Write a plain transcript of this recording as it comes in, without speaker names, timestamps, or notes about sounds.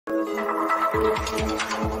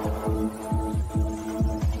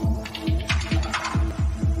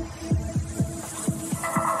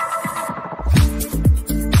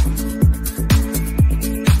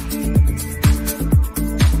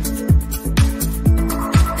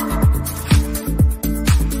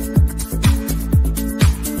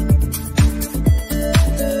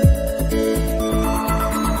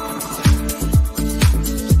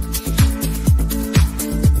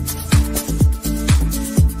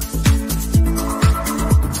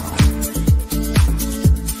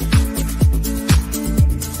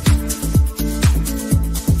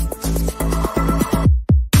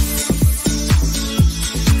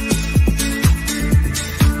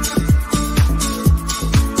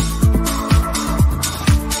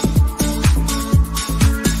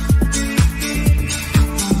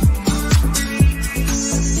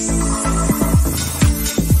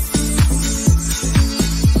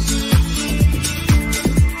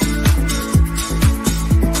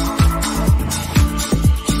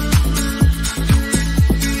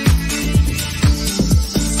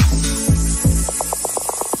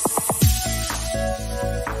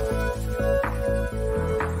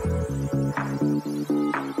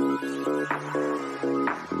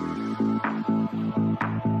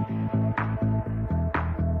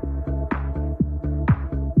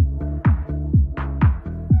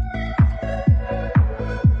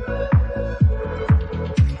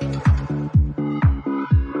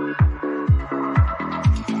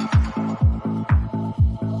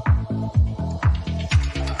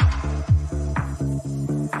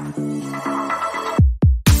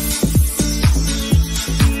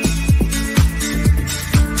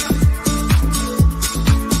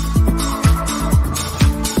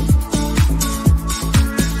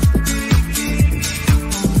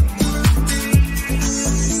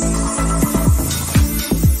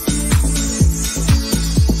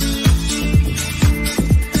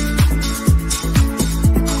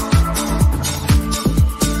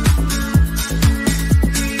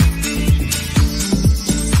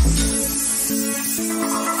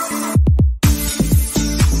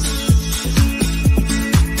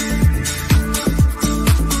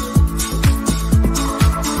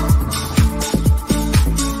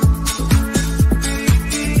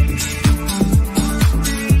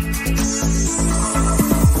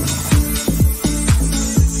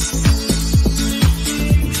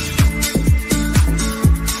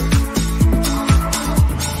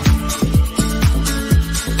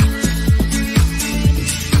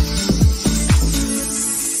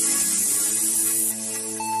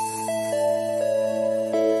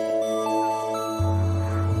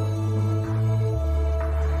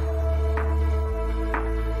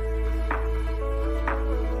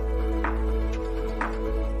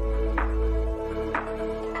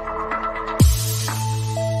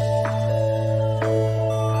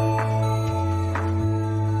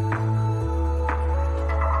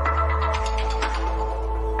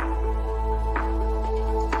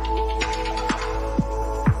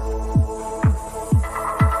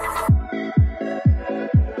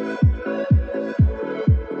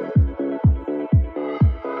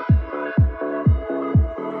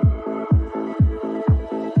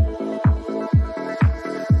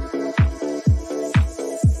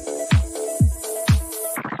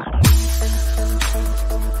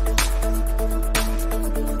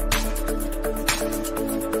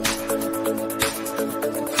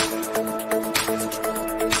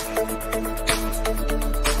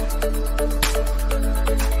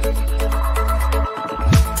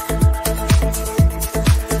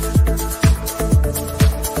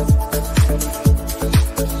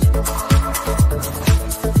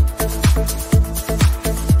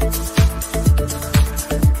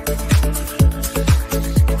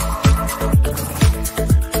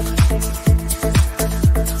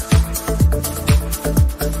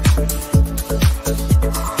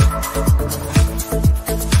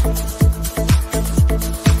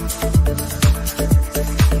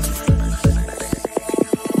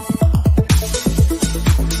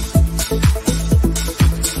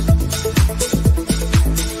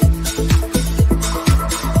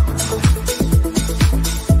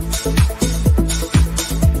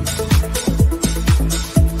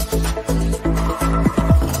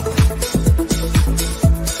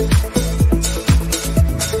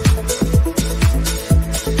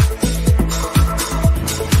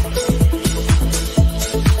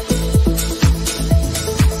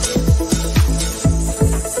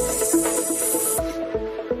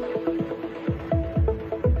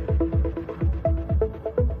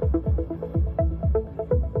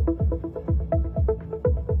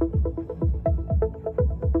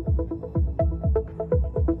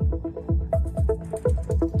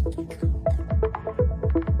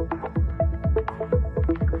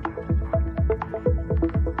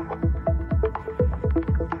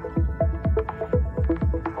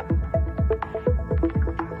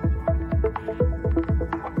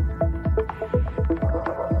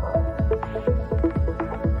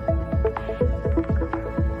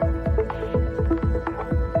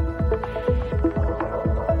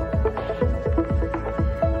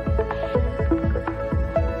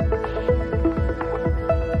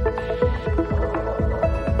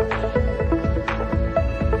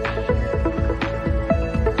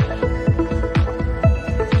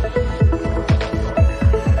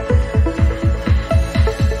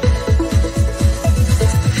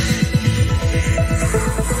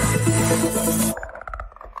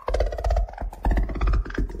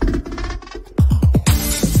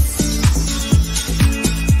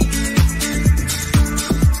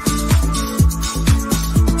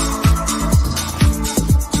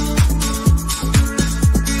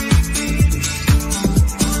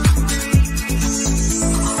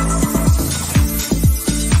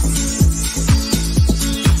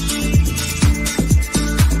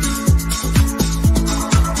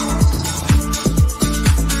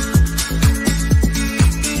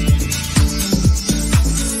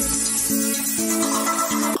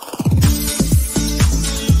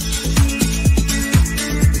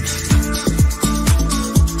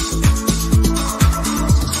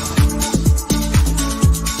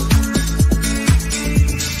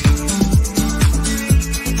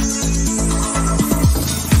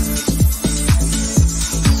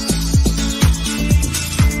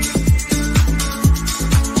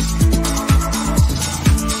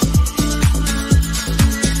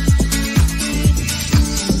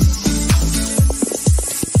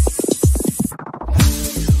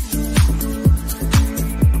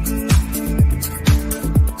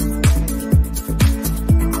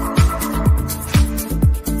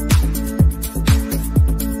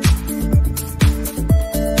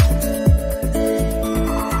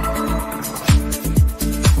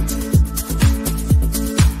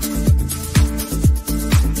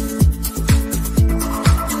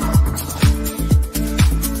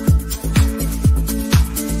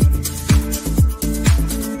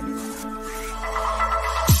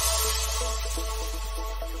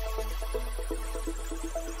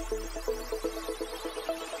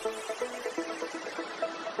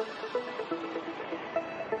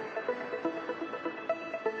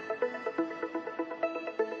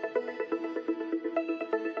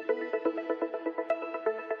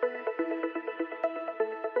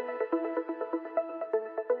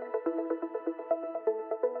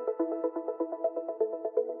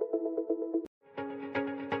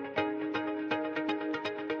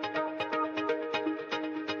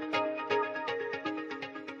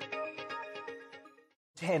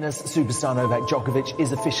Tennis superstar Novak Djokovic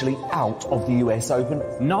is officially out of the US Open.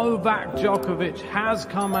 Novak Djokovic has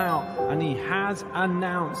come out and he has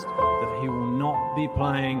announced that he will not be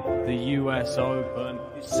playing the US Open.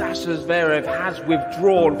 Sasha Zverev has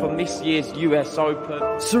withdrawn from this year's US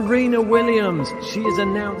Open. Serena Williams, she is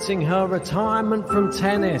announcing her retirement from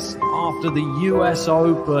tennis after the US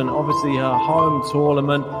Open, obviously her home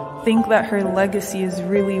tournament. I think that her legacy is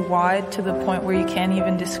really wide to the point where you can't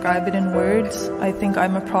even describe it in words. I think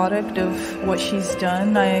I'm a product of what she's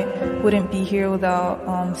done. I wouldn't be here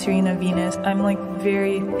without Serena Venus. I'm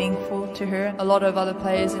very thankful to her. A lot of other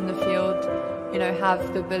players in the field,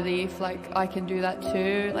 have the belief I can do that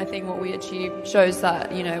too. I think what we achieved shows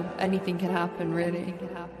that, anything can happen really.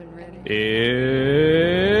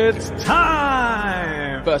 It's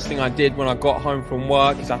time! First thing I did when I got home from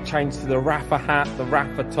work is I changed to the Rafa hat, the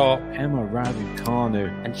Rafa top. Emma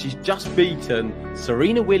Raducanu. And she's just beaten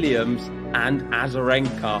Serena Williams and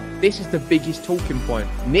AZARENKA. This is the biggest talking point.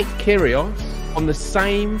 Nick Kyrgios on the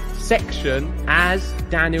same section as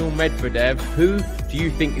Daniel Medvedev. Who do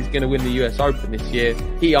you think is going to win the US Open this year?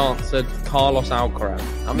 He answered Carlos Alcaraz.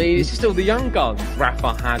 I mean, it's still the young guns.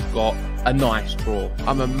 Rafa has got a nice draw.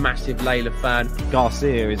 I'm a massive Layla fan.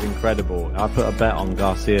 Garcia is incredible. I put a bet on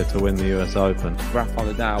Garcia to win the US Open.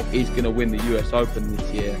 Rafael Nadal is going to win the US Open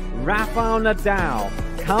this year. Rafael Nadal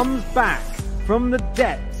comes back from the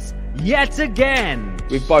depths yet again.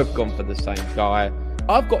 We've both gone for the same guy.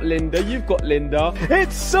 I've got Linda, you've got Linda.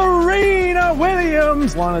 It's Serena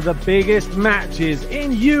Williams! One of the biggest matches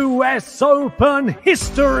in US Open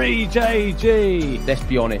history, JG. Let's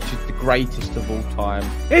be honest, she's the greatest of all time.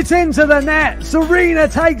 It's into the net. Serena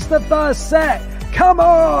takes the first set. Come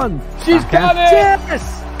on! She's done it!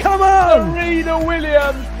 Yes! Come on! Serena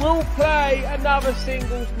Williams will play another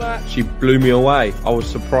singles match. She blew me away. I was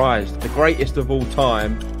surprised. The greatest of all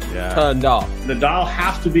time turned up. Nadal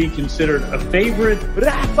has to be considered a favorite.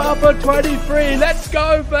 Rafa for 23. Let's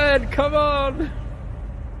go, Ben. Come on.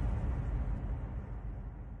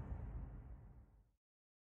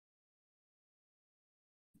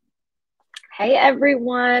 Hey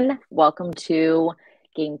everyone, welcome to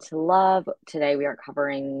Game to Love. Today we are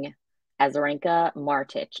covering AZARENKA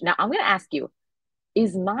MARTIC. Now I'm going to ask you,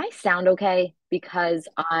 is my sound okay? Because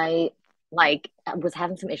I was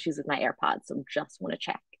having some issues with my AirPods, so just want to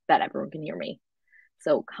check that everyone can hear me.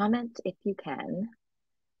 So comment if you can,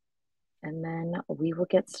 and then we will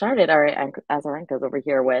get started. All right, AZARENKA's over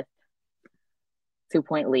here with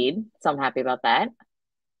 2-point lead, so I'm happy about that.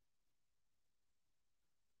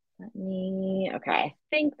 Okay, I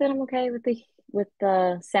think that I'm okay with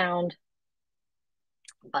the sound,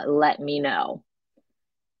 but let me know.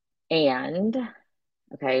 And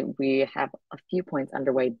okay, we have a few points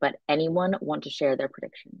underway, but anyone want to share their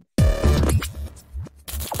predictions?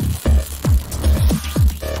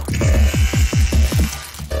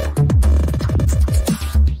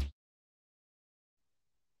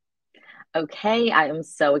 Okay, I am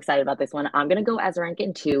so excited about this one. I'm going to go AZARENKA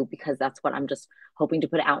in 2 because that's what I'm just hoping to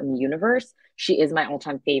put out in the universe. She is my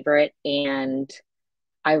all-time favorite, and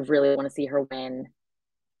I really want to see her win.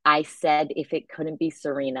 I said if it couldn't be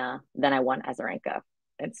Serena, then I want AZARENKA.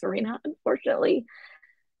 And Serena, unfortunately,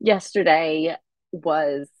 yesterday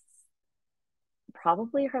was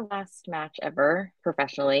probably her last match ever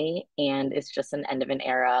professionally, and it's just an end of an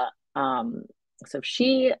era. So if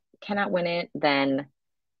she cannot win it, then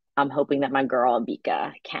I'm hoping that my girl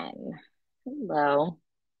Vika can. Hello,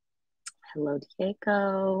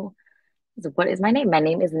 Diego. What is my name? My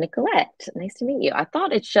name is Nicolette. Nice to meet you. I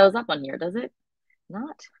thought it shows up on here. Does it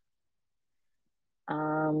not?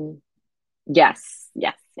 Yes,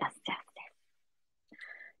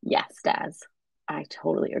 Daz. I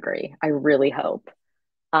totally agree. I really hope.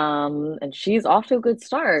 And she's off to a good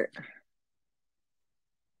start.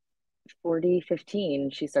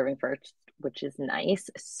 40-15. She's serving first, which is nice.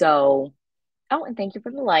 So, and thank you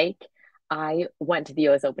for the like. I went to the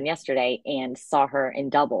US Open yesterday and saw her in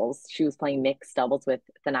doubles. She was playing mixed doubles with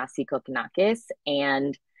Thanasi Kokkinakis,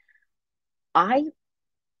 and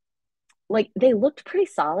they looked pretty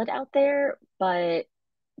solid out there, but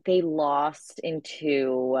they lost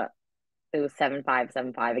into, it was 7-5,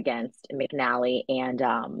 7-5 against McNally and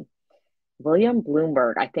William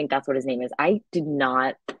Bloomberg. I think that's what his name is. I did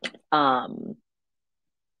not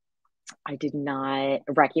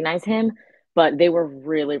recognize him, but they were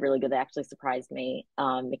really, really good. They actually surprised me,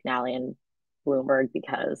 McNally and Bloomberg,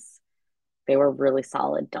 because they were really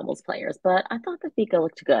solid doubles players. But I thought that Vika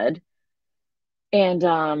looked good. And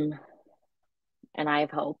I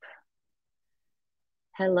have hope.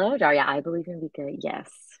 Hello, Daria. I believe in Vika.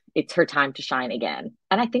 Yes. It's her time to shine again.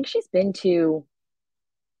 And I think she's been to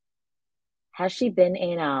Has she been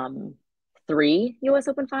in 3 US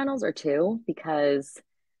Open finals or 2? Because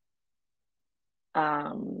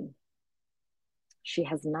she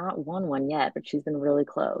has not won one yet, but she's been really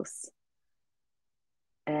close.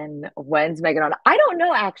 And when's Megan on? I don't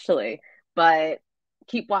know actually, but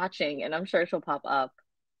keep watching and I'm sure she'll pop up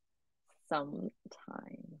sometime.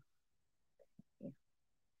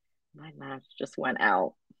 My match just went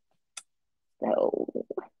out. So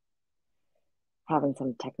having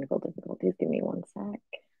some technical difficulties. Give me one sec.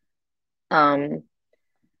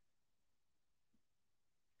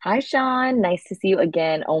 Hi Sean, nice to see you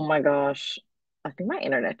again. Oh my gosh. I think my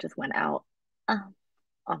internet just went out on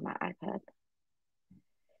my iPad.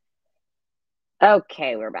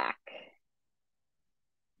 Okay, we're back.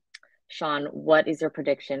 Sean, what is your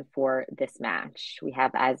prediction for this match? We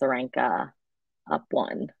have AZARENKA up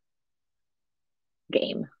 1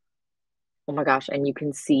 game. Oh my gosh, and you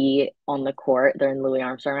can see on the court, they're in Louis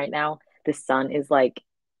Armstrong right now. The sun is like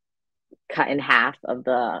cut in half of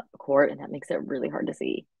the court, and that makes it really hard to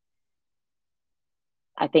see.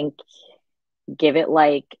 I think give it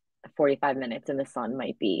like 45 minutes and the sun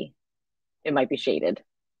might be shaded,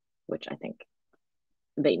 which I think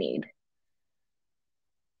they need.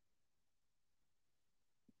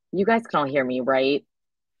 You guys can all hear me, right?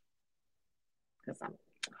 Because I'm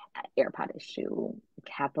AirPod issue.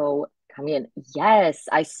 Capo coming in. Yes,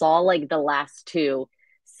 I saw like the last 2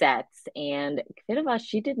 sets, and Kvitova,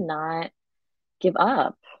 she did not give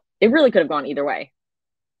up. It really could have gone either way.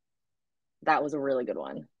 That was a really good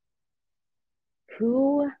one.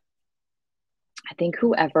 I think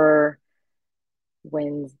whoever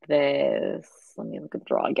wins this, let me look at the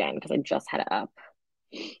draw again because I just had it up.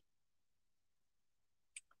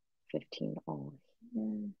 15 all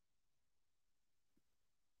here.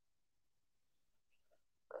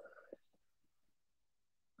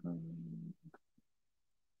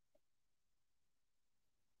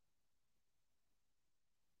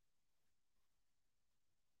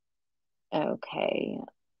 Okay.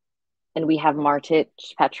 And we have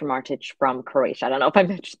Petra Martic from Croatia. I don't know if I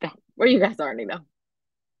mentioned that. Or you guys already know.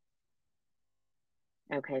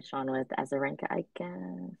 Okay, Sean with AZARENKA, I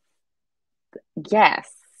guess.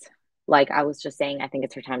 Yes. Like I was just saying, I think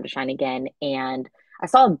it's her time to shine again. And I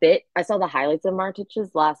saw the highlights of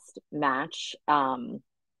Martic's last match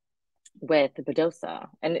with Badosa.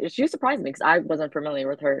 And she surprised me because I wasn't familiar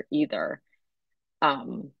with her either.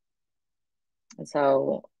 And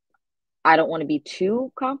so I don't want to be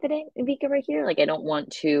too confident in Vika right here. Like I don't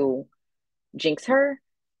want to jinx her.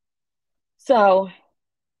 So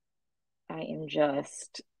I am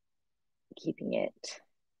just keeping it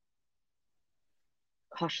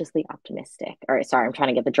cautiously optimistic. All right, sorry, I'm trying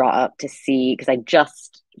to get the draw up to see because I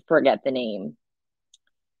just forget the name.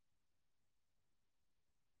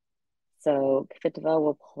 So Kvitova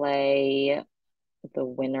will play the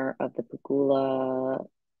winner of the Pegula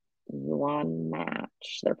Yuan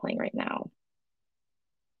match they're playing right now.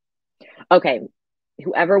 Okay,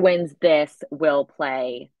 whoever wins this will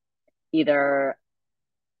play either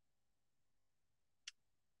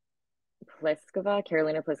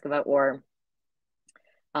Karolina Pliskova, or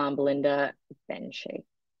Belinda Bencic.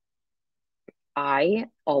 I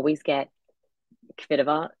always get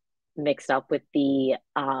Kvitova mixed up with the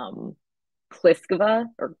Pliskova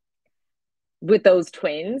or with those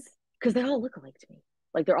twins because they all look alike to me.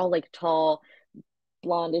 Like they're all like tall,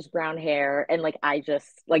 blondish brown hair, and like I just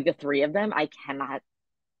like the 3 of them. I cannot.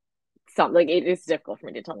 It is difficult for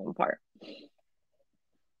me to tell them apart.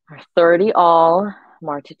 30 all,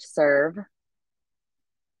 Martic serve.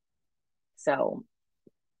 So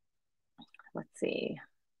let's see.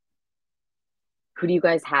 Who do you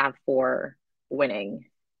guys have for winning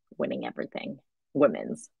everything?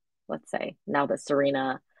 Women's, let's say. Now that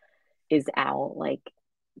Serena is out, like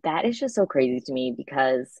that is just so crazy to me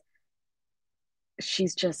because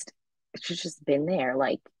she's just been there.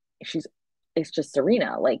 Like it's just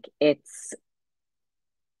Serena. Like it's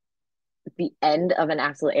the end of an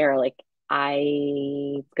absolute era. Like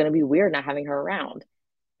it's gonna be weird not having her around.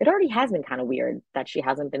 It already has been kind of weird that she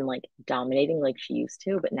hasn't been like dominating like she used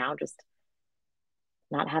to, but now just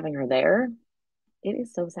not having her there, it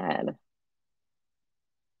is so sad.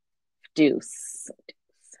 Deuce.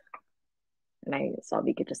 And I saw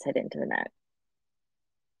Vika just hit into the net.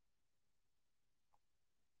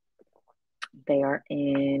 They are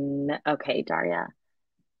in, okay, Daria.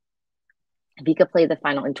 Vika played the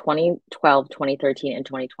final in 2012, 2013, and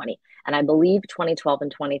 2020. And I believe 2012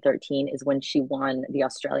 and 2013 is when she won the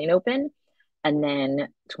Australian Open. And then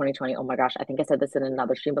 2020, oh my gosh, I think I said this in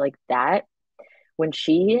another stream, but like that, when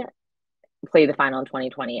she played the final in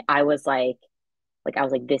 2020, I was like, Like I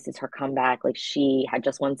was like, this is her comeback. Like she had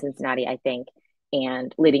just won Cincinnati, I think,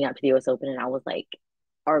 and leading up to the US Open, and I was like,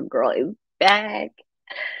 our girl is back.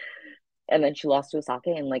 And then she lost to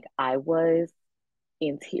Osaka, and like I was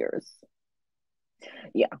in tears.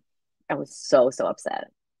 Yeah, I was so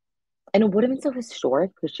upset. And it would have been so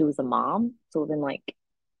historic because she was a mom. So it would have been like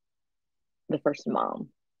the first mom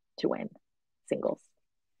to win singles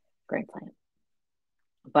Grand Slam.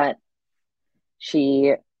 But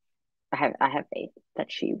I have faith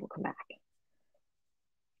that she will come back.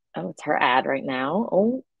 Oh, it's her ad right now.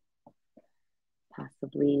 Oh,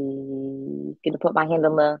 possibly gonna put my hand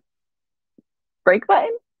on the brake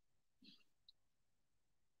button.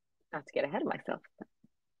 Not to get ahead of myself.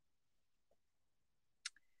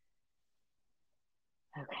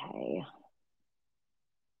 Okay.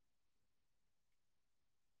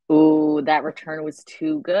 Ooh, that return was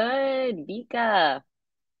too good. Vika.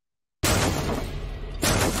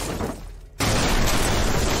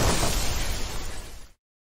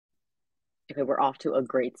 Okay, we're off to a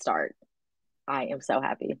great start. I am so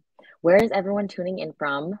happy. Where is everyone tuning in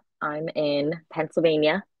from? I'm in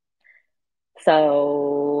Pennsylvania.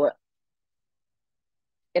 So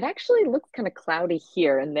it actually looks kind of cloudy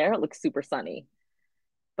here, and there it looks super sunny,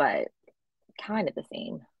 but kind of the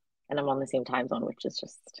same. And I'm on the same time zone, which is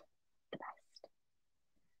just the best.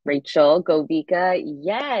 Rachel, go Vika.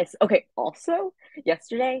 Yes. Okay, also,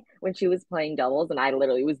 yesterday when she was playing doubles and I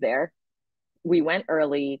literally was there, we went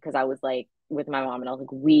early because I was like with my mom and I was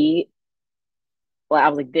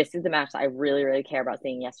like, this is the match that I really care about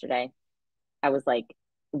seeing yesterday. I was like,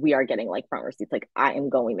 we are getting like front row seats. Like I am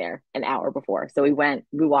going there an hour before. So we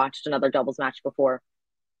watched another doubles match before.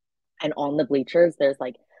 And on the bleachers, there's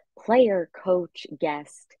like player, coach,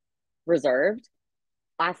 guest, reserved.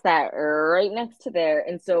 I sat right next to there.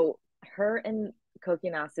 And so her and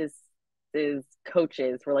Kokinas's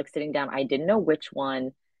coaches were like sitting down. I didn't know which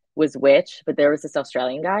one was which, but there was this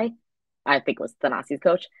Australian guy. I think it was Thanasi's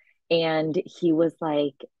coach. And he was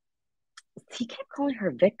like, he kept calling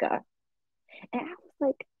her Vika. And I was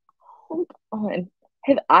like, hold on.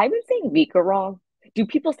 Have I been saying Vika wrong? Do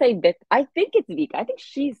people say Vika? I think it's Vika. I think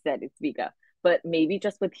she said it's Vika. But maybe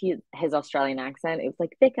just with his Australian accent, it was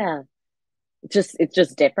like Vika. It's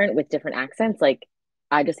just different with different accents. Like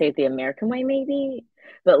I just say it the American way, maybe.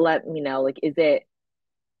 But let me know, like, is it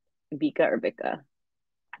Vika or Vika?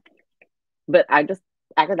 But I just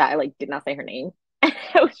after that, I like did not say her name. I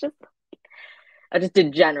just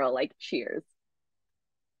did general like cheers.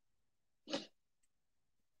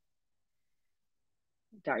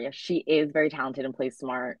 Daria, she is very talented and plays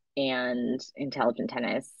smart and intelligent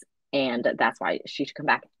tennis. And that's why she should come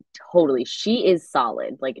back. Totally. She is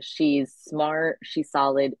solid. Like she's smart, she's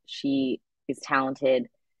solid, she is talented,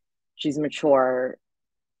 she's mature,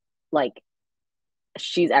 like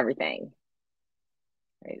she's everything.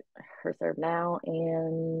 Right. Her serve now.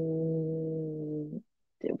 And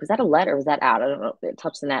was that a let or was that out? I don't know if it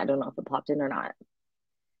touched the net. I don't know if it popped in or not.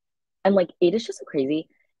 And like it is just so crazy.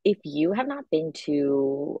 If you have not been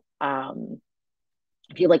to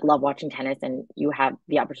if you like love watching tennis and you have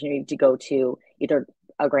the opportunity to go to either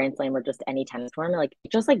a Grand Slam or just any tennis tournament, like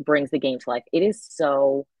it just like brings the game to life. It is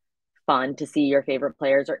so fun to see your favorite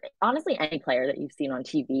players or honestly any player that you've seen on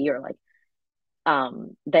TV or like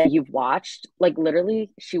that you've watched. Like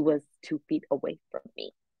literally she was 2 feet away from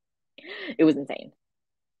me. It was insane.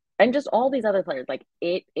 And just all these other players, like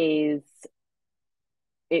it is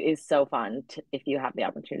so fun to, if you have the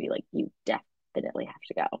opportunity, like you definitely have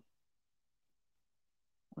to go.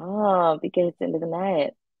 Oh, because it's into the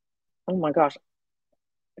net. Oh my gosh.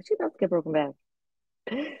 She about to get broken back.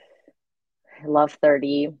 I love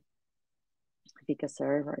 30. Vika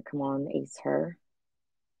serve. All right, come on, ace her.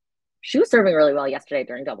 She was serving really well yesterday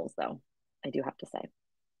during doubles, though. I do have to say.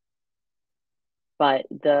 But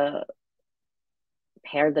the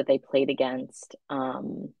pair that they played against,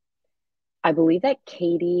 I believe that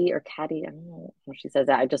Katie or Caddy, I don't know how she says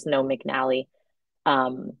that. I just know McNally.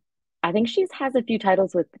 I think she has a few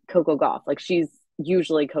titles with Coco Gauff. Like she's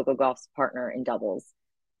usually Coco Gauff's partner in doubles.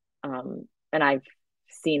 And I've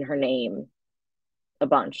seen her name a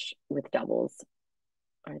bunch with doubles.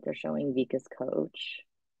 All right, they're showing Vika's coach.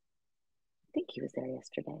 I think he was there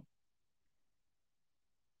yesterday.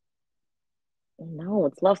 No,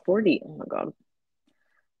 it's love 40. Oh my God.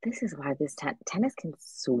 This is why this tennis can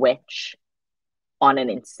switch on an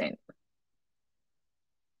instant.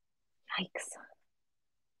 Yikes.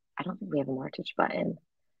 I don't think we have a MARTIC button.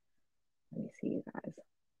 Let me see you guys.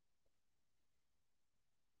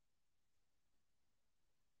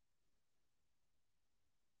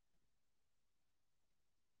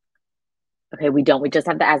 Okay, we don't. We just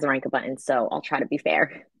have the AZARENKA button, so I'll try to be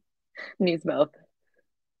fair. Needs both.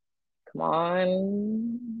 Come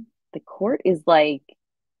on. The court is like,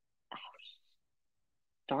 oh,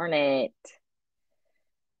 darn it.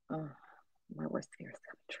 Oh, my worst fear is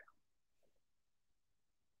coming true.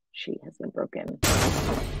 She has been broken.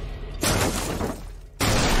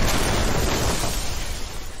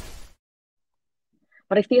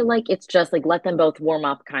 But I feel like it's just like let them both warm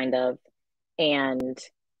up kind of, and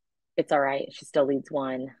it's all right. She still leads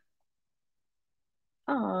one.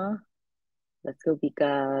 Aw. Let's go,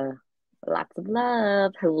 Vika. Lots of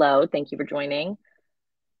love. Hello. Thank you for joining.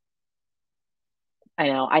 I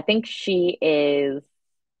know. I think she is.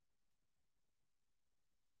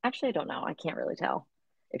 Actually, I don't know. I can't really tell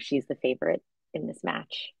if she's the favorite in this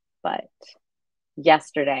match. But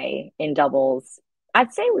yesterday in doubles,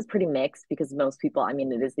 I'd say it was pretty mixed because most people, I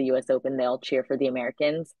mean, it is the US Open, they all cheer for the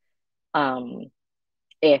Americans.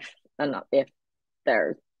 If not if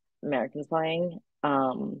there's Americans playing.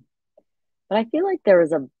 But I feel like there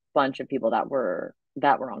was a bunch of people that were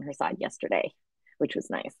on her side yesterday, which was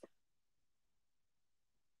nice.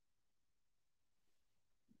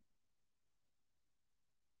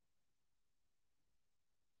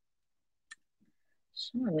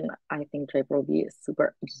 I think Draper will be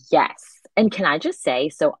super. Yes. And can I just say,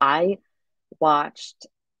 so I watched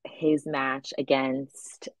his match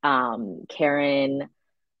against Karen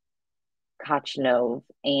Kachanov,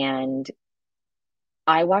 and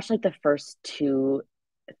I watched like the first two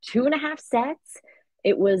and a half sets.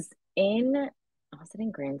 It was in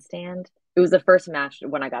Grandstand? It was the first match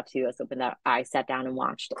when I got to US Open that I sat down and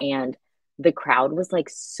watched, and the crowd was like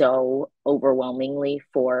so overwhelmingly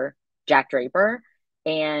for Jack Draper.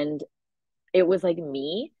 And it was like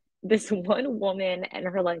me, this one woman, and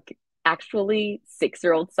her like actually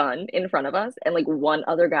 6-year-old son in front of us, and like one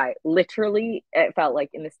other guy. Literally, it felt like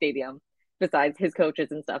in the stadium, besides his coaches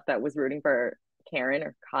and stuff, that was rooting for Karen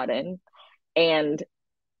or Cotton. And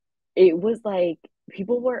it was like it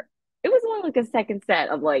was only like a second set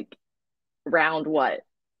of like round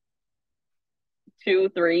 2,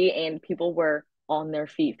 3, and people were on their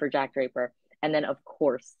feet for Jack Draper. And then of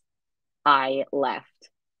course I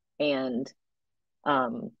left, and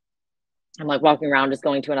I'm like walking around just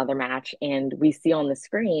going to another match, and we see on the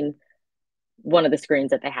screen, one of the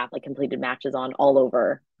screens that they have like completed matches on all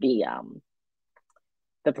over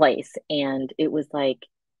the place, and it was like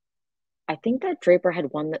I think that Draper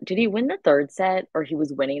had won did he win the third set, or he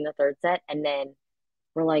was winning the third set, and then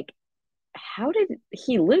we're like, how did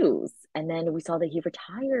he lose? And then we saw that he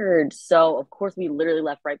retired. So of course we literally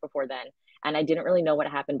left right before then, and I didn't really know what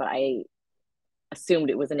happened, but I assumed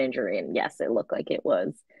it was an injury, and yes, it looked like it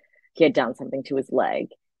was. He had done something to his leg,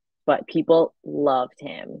 but people loved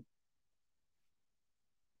him.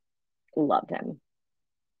 Loved him.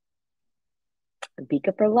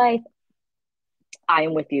 Bika for life. I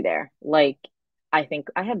am with you there. Like, I think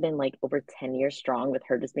I have been like over 10 years strong with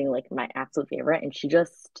her just being like my absolute favorite, and she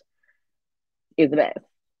just is the best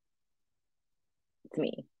to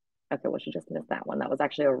me. Okay, well, she just missed that one. That was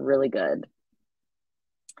actually a really good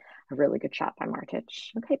shot by Martic.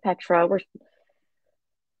 Okay, Petra,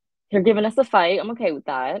 you're giving us a fight. I'm okay with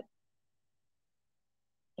that.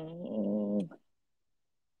 30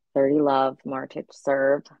 love, Martic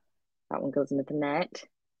serve. That one goes into the net.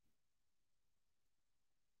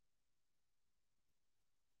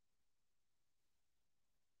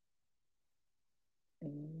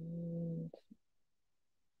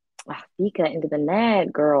 Vika into the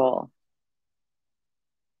net, girl.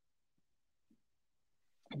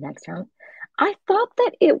 Next round. I thought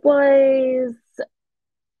that it was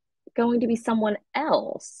going to be someone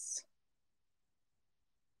else.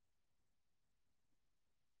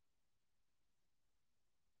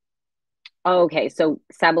 Okay, so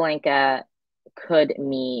Sabalenka could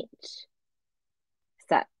meet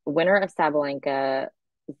winner of Sabalenka's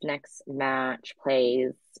next match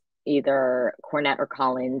plays either Cornet or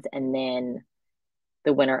Collins, and then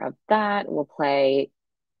the winner of that will play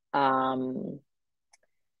Vika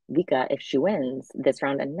if she wins this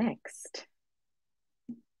round and next.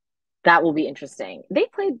 That will be interesting. They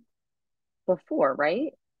played before,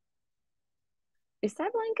 right? Is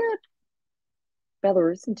Sabalenka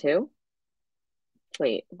Belarusian too?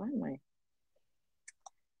 Wait, why am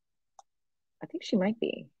I think she might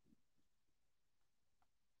be.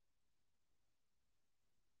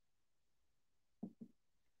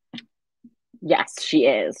 Yes, she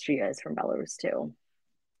is. She is from Belarus too.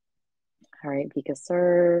 All right, Vika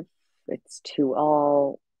serve. It's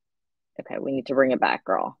 2-all. Okay, we need to bring it back,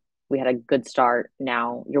 girl. We had a good start.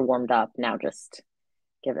 Now you're warmed up. Now just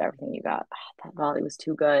give it everything you got. That volley was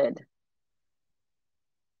too good.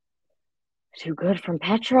 Too good from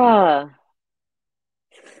Petra.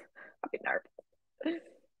 I'm nervous.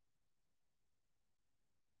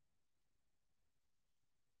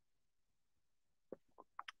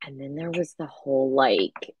 And then there was the whole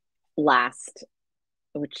like last,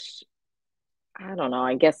 which I don't know,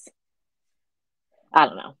 I guess, I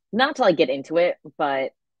don't know, not to like get into it,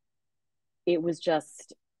 but it was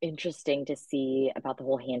just interesting to see about the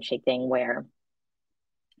whole handshake thing where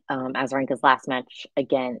Azarenka's last match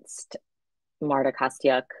against Marta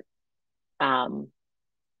Kostyuk,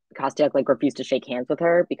 Kostyuk like refused to shake hands with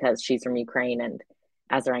her because she's from Ukraine and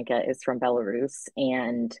Azarenka is from Belarus,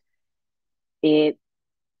 and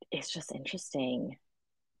it's just interesting.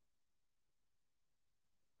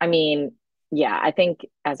 I mean, yeah, I think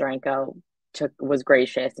Azarenka was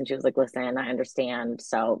gracious and she was like, listen, I understand.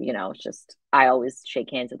 So, it's just I always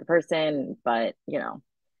shake hands with the person, but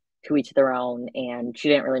to each their own. And she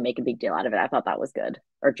didn't really make a big deal out of it. I thought that was good.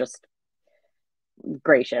 Or just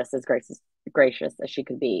gracious as she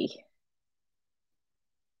could be.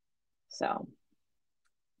 So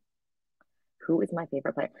who is my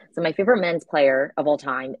favorite player? So my favorite men's player of all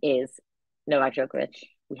time is Novak Djokovic.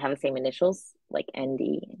 We have the same initials, like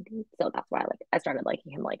ND. So that's why I started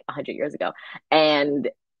liking him like 100 years ago. And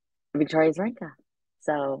Victoria Azarenka.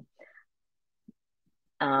 So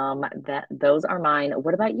those are mine.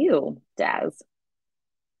 What about you, Daz?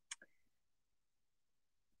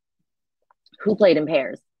 Who played in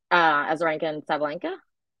pairs? Azarenka and Sabalenka?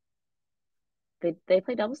 They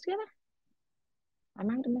play doubles together? I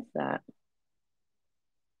might have missed that.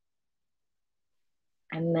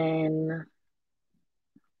 And then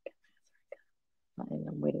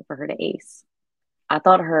I'm waiting for her to ace. I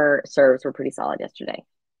thought her serves were pretty solid yesterday.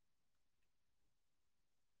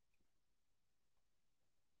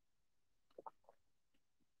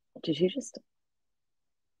 Did she just?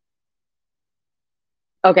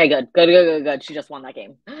 Okay, good. She just won that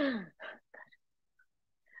game. I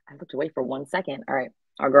looked away for 1 second. All right,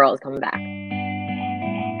 our girl is coming back.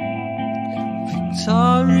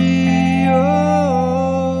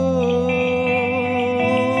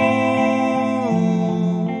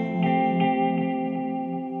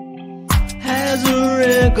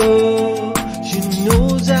 Azarenka, she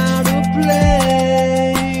knows how to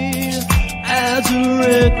play.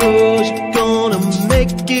 Azarenka, she's gonna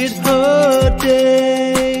make it her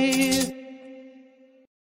day.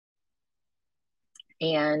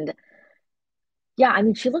 And yeah, I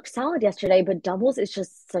mean, she looked solid yesterday, but doubles is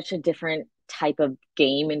just such a different type of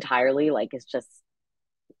game entirely. Like, it's just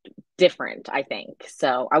different, I think.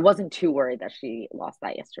 So I wasn't too worried that she lost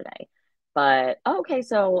that yesterday. But okay,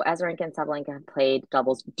 so Azarenka and Sabalenka have played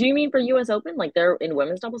doubles. Do you mean for US Open? Like they're in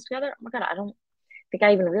women's doubles together? Oh my God, I don't think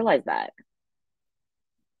I even realized that.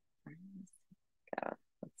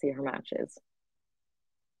 Let's see her matches.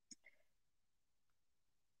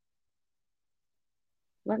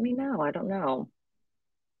 Let me know. I don't know.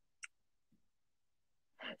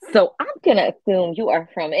 So I'm gonna assume you are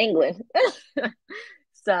from England.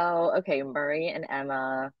 So, okay, Murray and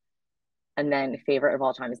Emma. And then favorite of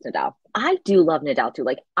all time is Nadal. I do love Nadal too.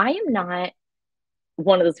 Like, I am not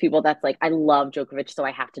one of those people that's like, I love Djokovic, so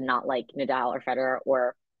I have to not like Nadal or Federer,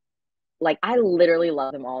 or like I literally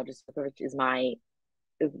love them all. Just Djokovic is my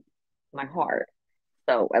heart.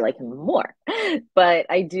 So I like him more. But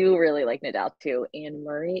I do really like Nadal too. And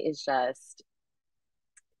Murray is just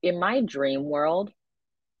in my dream world,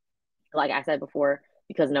 like I said before,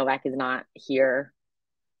 because Novak is not here,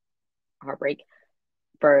 heartbreak.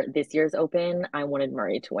 For this year's Open, I wanted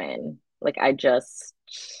Murray to win. Like, that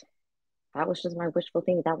was just my wishful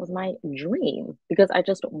thinking. That was my dream because I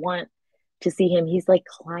just want to see him. He's like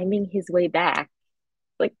climbing his way back.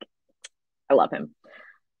 Like, I love him.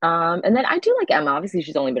 And then I do like Emma. Obviously,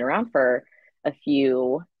 she's only been around for a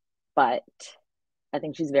few, but I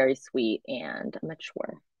think she's very sweet and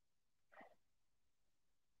mature.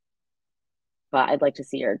 But I'd like to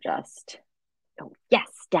see her just, oh, yes,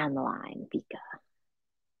 down the line, Vika.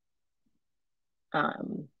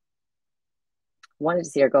 Wanted to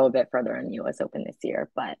see her go a bit further in the US Open this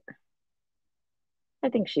year, but I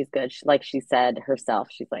think she's good. Like she said herself,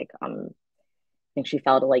 she's like, I think she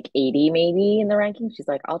fell to like 80 maybe in the rankings. She's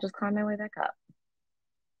like, I'll just climb my way back up.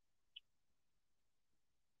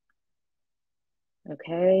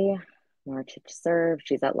 Okay, Martic serve.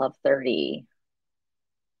 She's at love 30.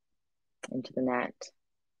 Into the net.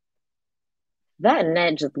 That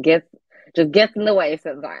net just gets in the way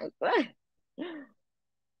sometimes. That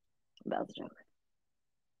was a joke.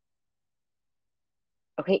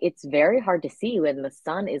 Okay, it's very hard to see when the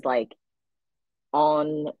sun is like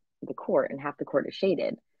on the court and half the court is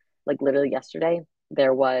shaded. Like literally yesterday,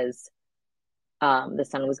 there was the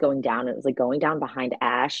sun was going down. It was like going down behind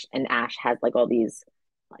Ash, and Ash has like all these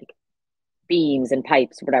like beams and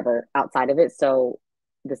pipes, whatever, outside of it. So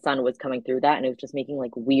the sun was coming through that, and it was just making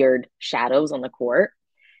like weird shadows on the court.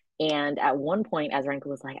 And at one point, Azarenka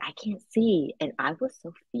was like, I can't see. And I was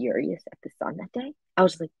so furious at the sun that day. I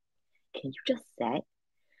was like, can you just set?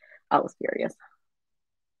 I was furious.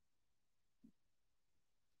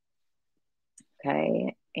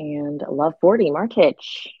 Okay. And love 40, Martic.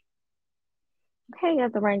 Okay,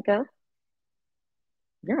 Azarenka.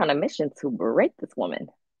 You're on a mission to break this woman.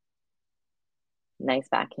 Nice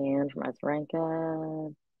backhand from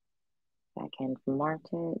Azarenka. Backhand from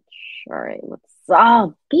Martic. All right, let's.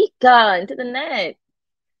 Oh, Pika into the net.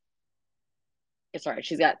 Sorry,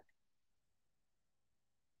 she's got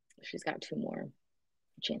two more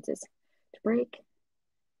chances to break.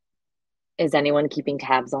 Is anyone keeping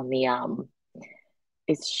tabs on the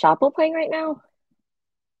is Shapo playing right now?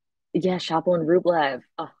 Yeah, Shapo and Rublev.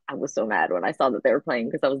 Oh, I was so mad when I saw that they were playing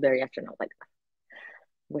because I was there yesterday and I was like,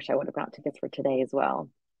 wish I would have got tickets for today as well.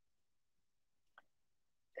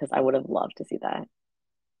 Because I would have loved to see that.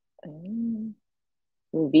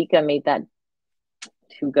 Vika made that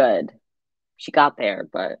too good. She got there,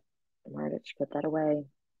 but Martic put that away.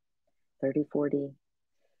 30-40.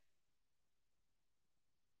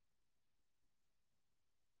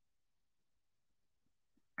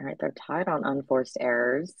 All right, they're tied on unforced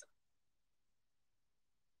errors.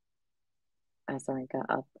 Azarenka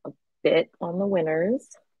up a bit on the winners.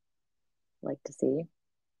 Like to see.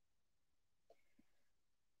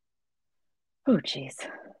 Oh, jeez.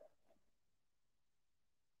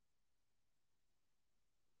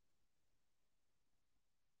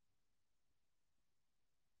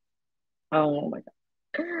 Oh my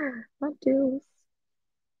God. Not deuce.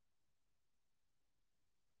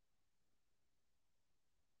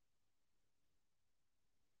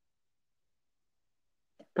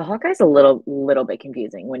 The Hawkeye's a little bit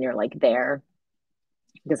confusing when you're like there.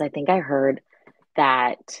 Because I think I heard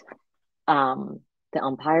that the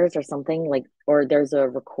umpires or something like, or there's a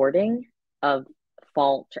recording of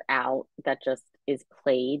fault or out that just is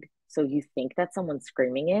played. So you think that someone's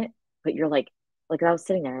screaming it, but you're like I was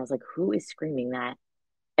sitting there, I was like, who is screaming that?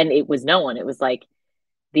 And it was no one. It was like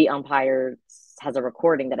the umpire has a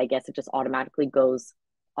recording that I guess it just automatically goes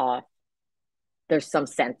off. There's some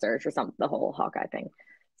sensors or something, the whole Hawkeye thing.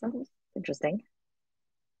 So interesting.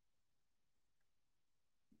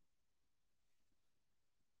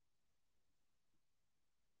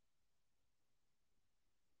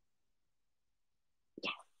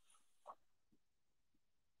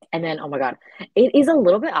 And then, oh my God, it is a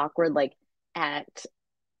little bit awkward, like at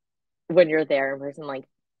when you're there in person, like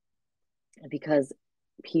because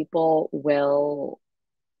people will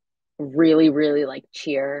really, really like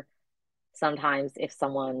cheer sometimes if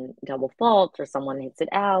someone double faults or someone hits it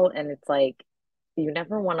out, and it's like you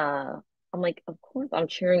never want to. I'm like, of course, I'm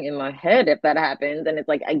cheering in my head if that happens, and it's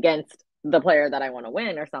like against the player that I want to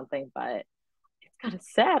win or something. But it's kind of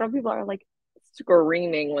sad when people are like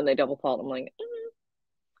screaming when they double fault. I'm like,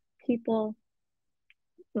 people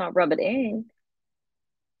not rub it in.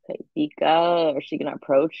 Okay, Vika, or she gonna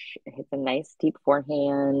approach? Hits a nice deep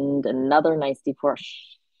forehand. Another nice deep forehand.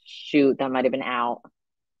 Shoot, that might have been out.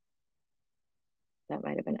 That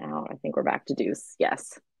might have been out. I think we're back to deuce.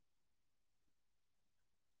 Yes.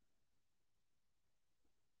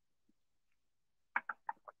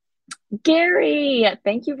 Gary,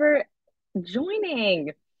 thank you for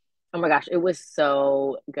joining. Oh my gosh, it was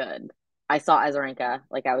so good. I saw Azarenka,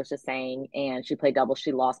 like I was just saying, and she played double.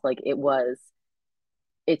 She lost. Like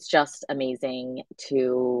it's just amazing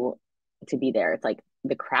to be there. It's like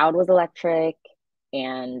the crowd was electric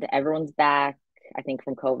and everyone's back, I think,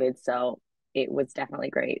 from COVID. So it was definitely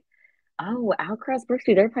great. Oh, Alcaraz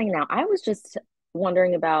Brooksby, they're playing now. I was just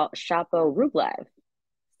wondering about Shapo Rublev.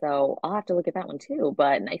 So I'll have to look at that one too.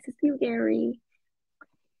 But nice to see you, Gary.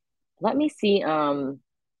 Let me see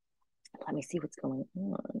what's going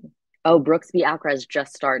on. Oh, Brooksby Alcaraz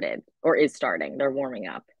just started or is starting. They're warming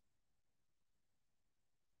up.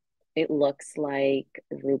 It looks like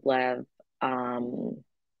Rublev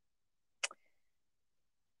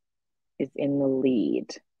is in the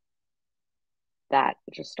lead. That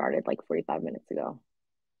just started like 45 minutes ago.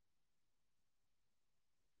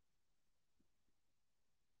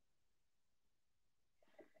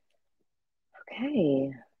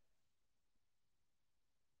 Okay.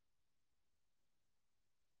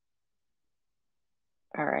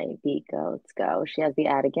 All right, Vika, let's go. She has the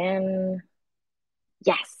ad again.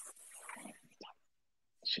 Yes.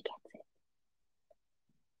 She gets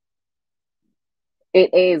it.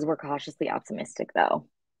 It is. We're cautiously optimistic, though.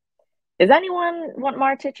 Does anyone want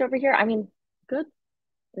Martic over here? I mean, good.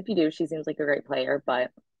 If you do, she seems like a great player,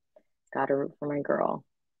 but gotta root for my girl.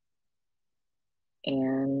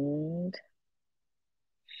 And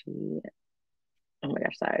she, oh my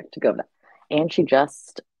gosh, sorry, to go back. And she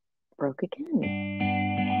just broke again.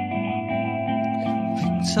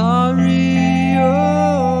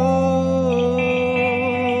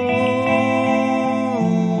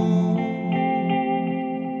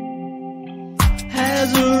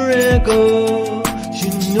 AZARENKA, she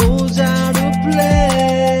knows how to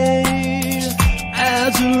play.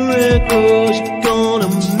 AZARENKA, she's gonna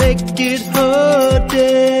make it her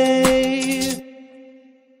day.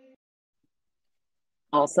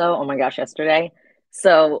 Also, oh my gosh, yesterday.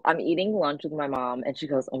 So I'm eating lunch with my mom and she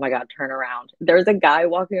goes, "Oh my God, turn around." There's a guy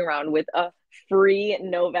walking around with a free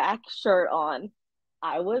Novak shirt on.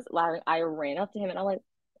 I was laughing. I ran up to him and I'm like,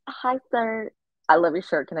 "Hi, sir. I love your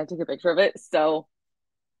shirt. Can I take a picture of it?" So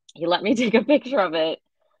he let me take a picture of it.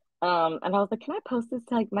 And I was like, "Can I post this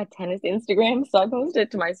to like my tennis Instagram?" So I posted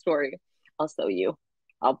it to my story. I'll show you.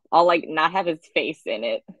 I'll like not have his face in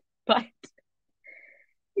it, but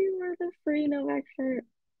he wore the free Novak shirt.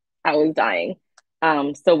 I was dying.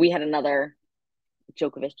 So we had another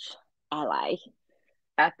Djokovic ally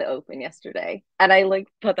at the Open yesterday, and I like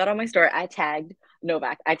put that on my story. I tagged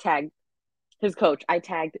Novak. I tagged his coach. I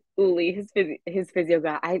tagged Uli, his physio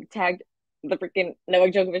guy. I tagged the freaking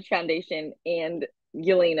Novak Djokovic Foundation and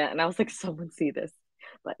Yelena, and I was like, "Someone see this,"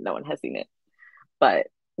 but no one has seen it.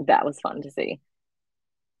 But that was fun to see.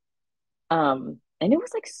 And it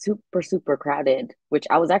was like super, super crowded, which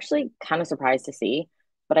I was actually kind of surprised to see,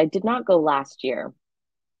 but I did not go last year.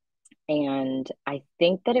 And I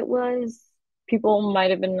think that it was people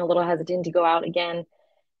might have been a little hesitant to go out again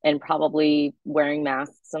and probably wearing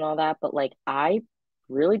masks and all that. But like, I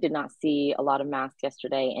really did not see a lot of masks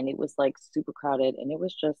yesterday, and it was like super crowded, and it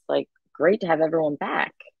was just like great to have everyone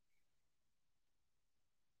back.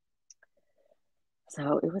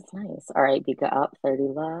 So it was nice. All right, Vika up, 30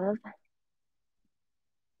 love.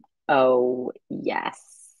 Oh,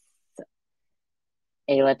 yes.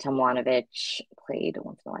 Ayla Tomljanovic played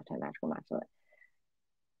once in a lifetime magical match.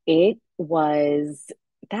 It was,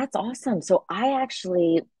 that's awesome. So I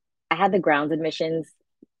had the grounds admissions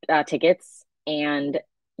tickets, and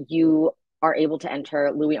you are able to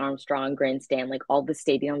enter Louis Armstrong, Grandstand, like all the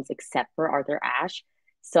stadiums except for Arthur Ashe.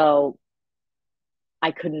 So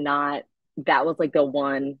I could not, that was like the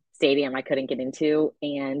one stadium I couldn't get into.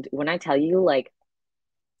 And when I tell you, like,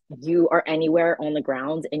 you are anywhere on the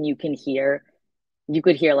grounds and you could hear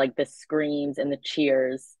like the screams and the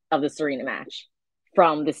cheers of the Serena match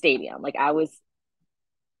from the stadium. Like, I was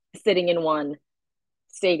sitting in one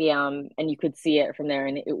stadium and you could see it from there,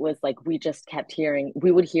 and it was like we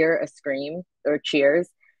would hear a scream or cheers,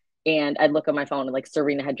 and I'd look at my phone and like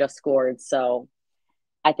Serena had just scored. So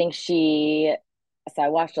I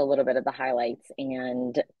watched a little bit of the highlights,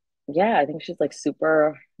 and yeah, I think she's like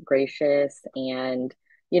super gracious, and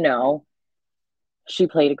she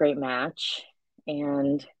played a great match,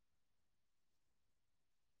 and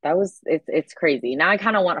it's crazy. Now I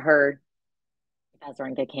kind of want her, if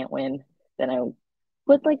Azarenka can't win, then I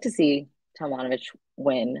would like to see Tomljanovic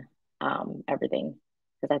win everything,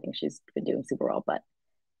 because I think she's been doing super well, but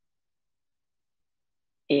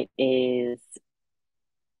it is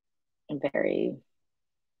very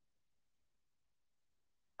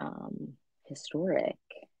historic.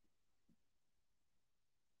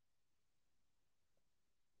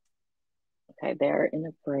 Okay, they're in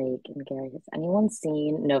a break. And Gary, has anyone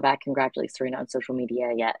seen Novak congratulate Serena on social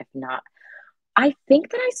media yet? If not, I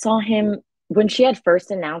think that I saw him when she had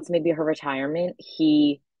first announced maybe her retirement.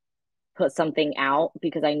 He put something out,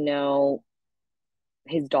 because I know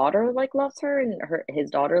his daughter like loves her, and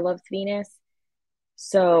his daughter loves Venus.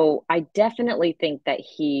 So I definitely think that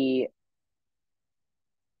he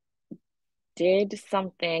did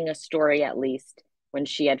something, a story at least, when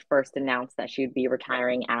she had first announced that she would be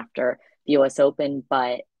retiring after the US Open.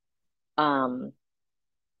 But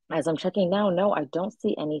as I'm checking now, no, I don't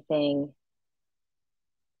see anything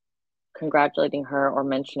congratulating her or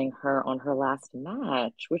mentioning her on her last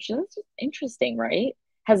match, which is interesting, right?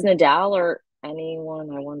 Has Nadal or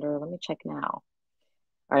anyone, I wonder, let me check now.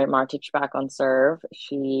 All right, Martic back on serve.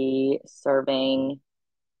 She serving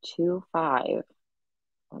 2-5.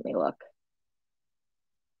 Let me look.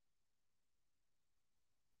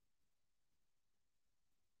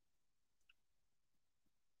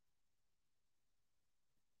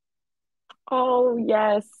 Oh,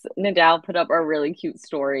 yes. Nadal put up a really cute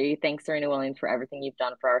story. "Thanks, Serena Williams, for everything you've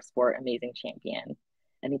done for our sport. Amazing champion."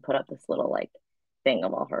 And he put up this little like thing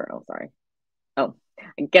of all her, oh, sorry. Oh,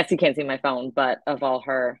 I guess you can't see my phone, but of all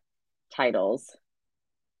her titles.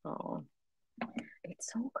 Oh,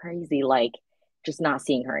 it's so crazy. Like, just not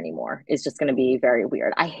seeing her anymore is just going to be very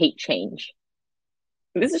weird. I hate change.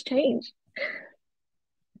 This is change.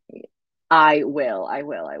 I will.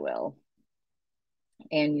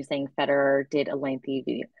 And you saying Federer did a lengthy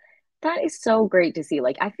video. That is so great to see.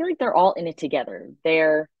 Like, I feel like they're all in it together.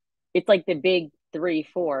 It's like the big three,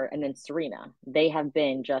 four, and then Serena. They have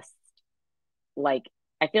been just like,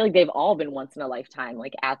 I feel like they've all been once in a lifetime,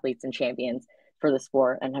 like athletes and champions for the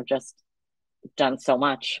sport and have just done so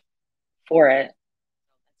much for it.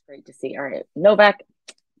 That's great to see. All right, Novak,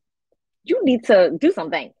 you need to do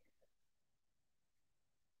something.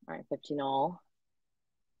 All right, 15-all.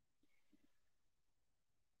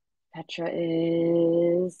 Petra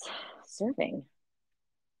is serving.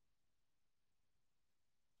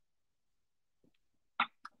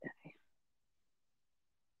 Okay.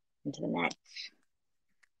 Into the net.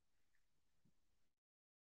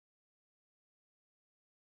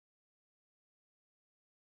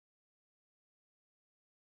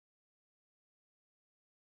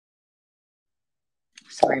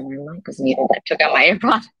 Sorry, my mic was muted. I took out my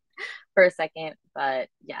AirPod for a second, but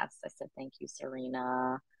yes, I said thank you,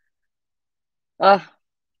 Serena.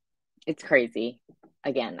 It's crazy.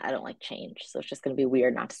 Again, I don't like change, so it's just going to be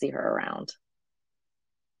weird not to see her around.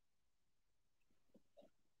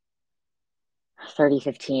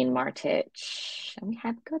 30-15, Martic. And we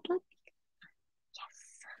have good luck.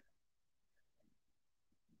 Yes.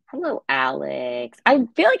 Hello, Alex. I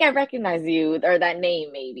feel like I recognize you, or that name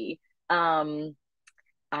maybe.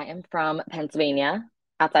 I am from Pennsylvania,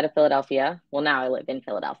 outside of Philadelphia. Well, now I live in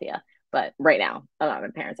Philadelphia, but right now I'm at my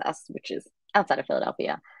parents' house, which is outside of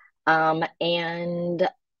Philadelphia. And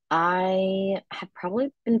I have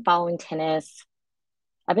probably been following tennis.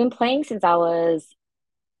 I've been playing since I was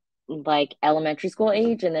like elementary school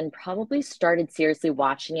age, and then probably started seriously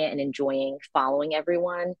watching it and enjoying following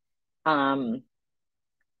everyone.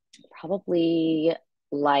 Probably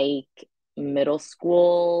like middle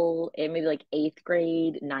school, maybe like 8th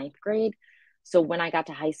grade, 9th grade. So when I got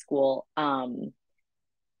to high school,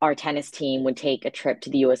 our tennis team would take a trip to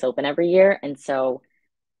the US Open every year. And so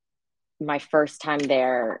my first time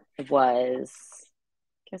there was,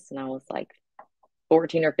 I guess when I was like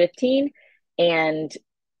 14 or 15. And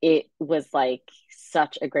it was like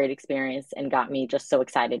such a great experience and got me just so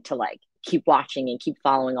excited to like keep watching and keep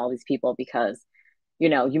following all these people because you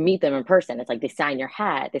know, you meet them in person. It's like they sign your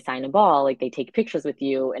hat, they sign a ball, like they take pictures with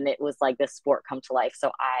you. And it was like this sport come to life.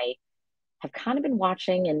 So I have kind of been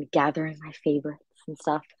watching and gathering my favorites and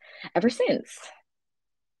stuff ever since.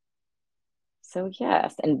 So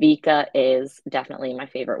yes, and Vika is definitely my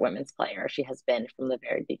favorite women's player. She has been from the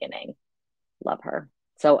very beginning. Love her.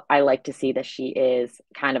 So I like to see that she is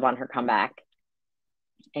kind of on her comeback.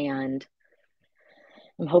 And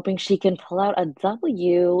I'm hoping she can pull out a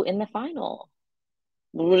W in the final.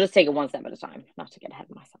 We'll just take it one step at a time, not to get ahead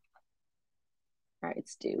of myself. All right,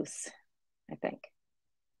 it's deuce, I think.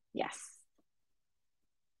 Yes.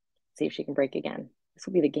 See if she can break again. This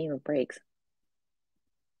will be the game of breaks.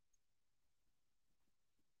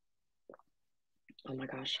 Oh my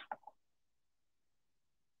gosh.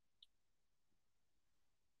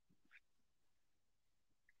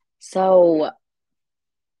 So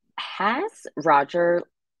has Roger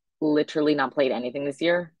literally not played anything this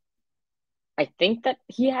year? I think that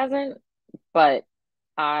he hasn't, but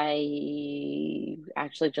I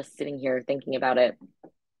actually just sitting here thinking about it,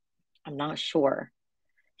 I'm not sure.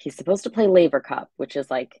 He's supposed to play Laver Cup, which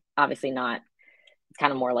is like obviously not, it's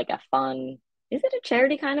kind of more like a fun, is it a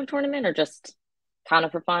charity kind of tournament or just kind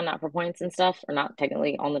of for fun, not for points and stuff, or not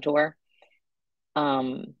technically on the tour?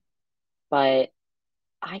 But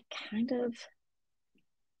I kind of,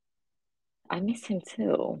 I miss him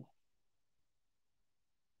too.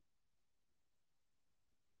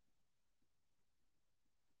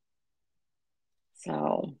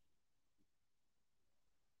 So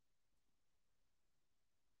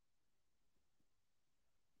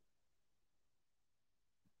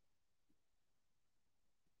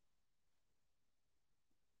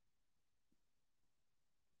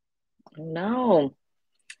no.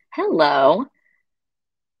 Hello.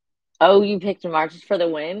 Oh, you picked March for the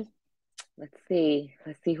win? Let's see.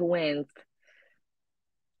 Let's see who wins.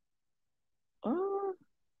 Oh.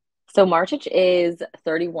 So Martic is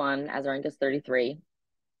 31, Azarenka is 33.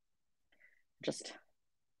 Just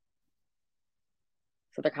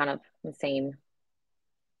so they're kind of the same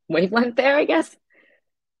wavelength there, I guess.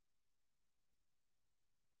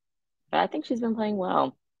 But I think she's been playing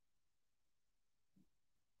well.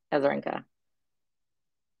 Azarenka.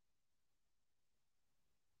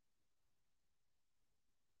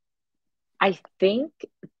 I think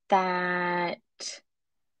that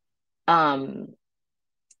um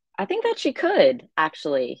I think that she could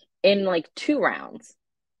actually in like 2 rounds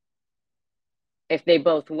if they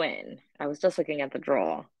both win. I was just looking at the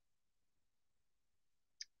draw.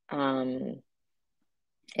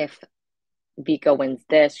 If Vika wins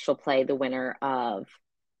this, she'll play the winner of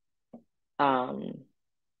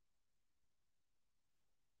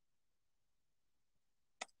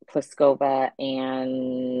Pliskova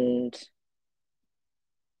and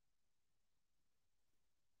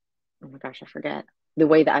oh my gosh, I forget the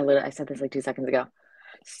way that I said this like 2 seconds ago.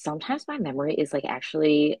 Sometimes my memory is like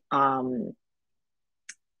actually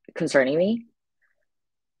concerning me.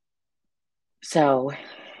 So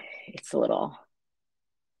it's a little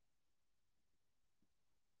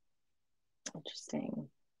interesting.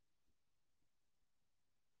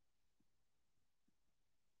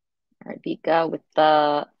 All right, Vika with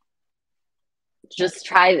the she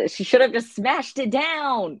should have just smashed it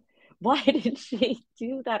down. Why did she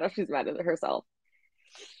do that? Oh, she's mad at herself.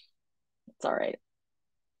 It's all right.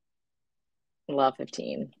 Love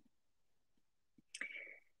 15.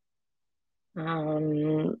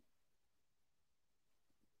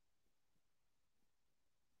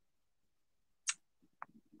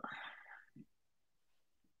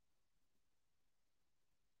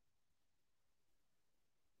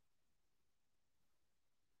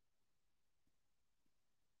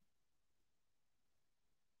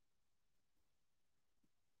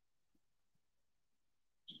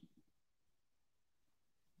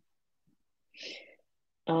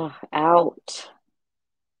 Out.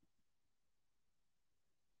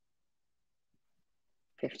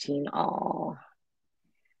 15 all.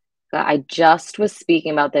 I just was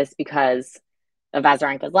speaking about this because of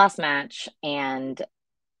Azarenka's last match and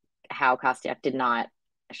how Kostyuk did not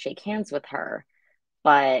shake hands with her.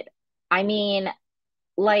 But I mean,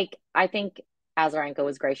 like, I think Azarenka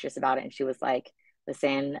was gracious about it and she was like,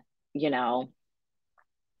 listen,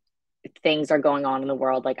 things are going on in the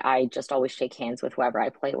world. Like, I just always shake hands with whoever I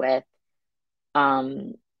play with.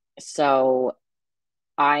 So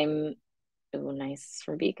I'm nice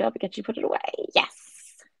for Vika because you put it away. Yes.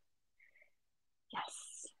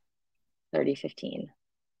 30-15.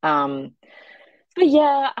 But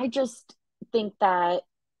yeah, I just think that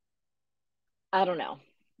I don't know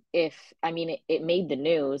it made the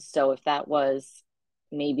news. So if that was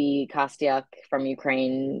maybe Kostyuk from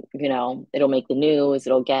Ukraine, it'll make the news.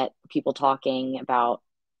 It'll get people talking about,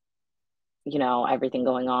 everything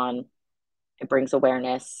going on. It brings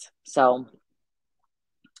awareness. So,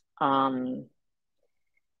 I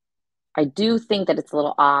do think that it's a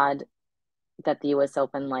little odd that the US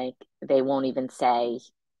Open, like, they won't even say,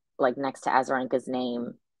 like, next to Azarenka's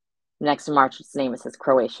name, next to Martic's name, it says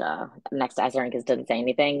Croatia. Next to Azarenka's doesn't say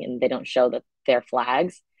anything, and they don't show their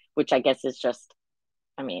flags, which I guess is just,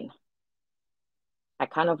 I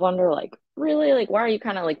kind of wonder, like, really, like, why are you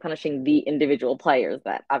kind of like punishing the individual players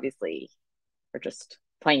that obviously are just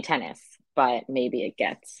playing tennis, but maybe it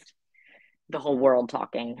gets the whole world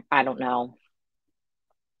talking. I don't know.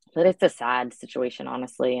 But it's a sad situation,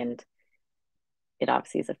 honestly, and it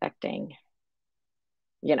obviously is affecting,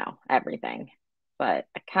 everything. But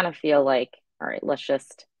I kind of feel like, all right, I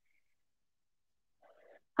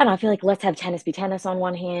don't know, I feel like let's have tennis be tennis on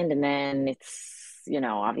one hand, and then it's,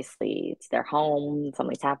 obviously it's their home,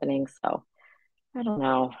 something's happening. So I don't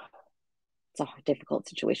know. It's a difficult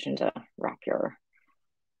situation to wrap your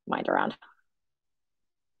mind around.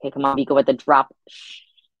 Okay, come on, Vika with the drop.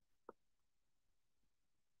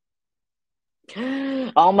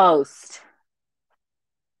 Almost.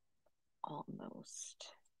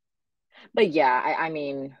 But yeah, I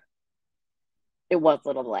mean, it was a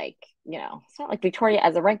little like, it's not like Victoria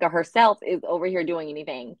Azarenka herself is over here doing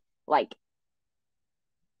anything. Like,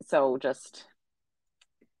 so just,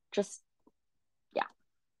 yeah.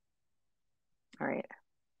 All right.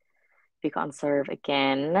 Vika on serve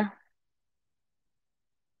again.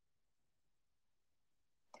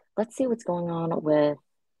 Let's see what's going on with,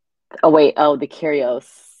 the Kyrgios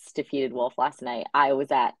defeated Wolf last night. I was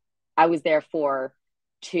there for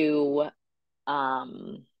two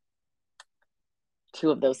of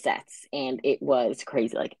those sets, and it was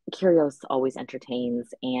crazy. Like, Kyrgios always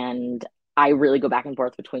entertains, and I really go back and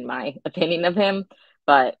forth between my opinion of him,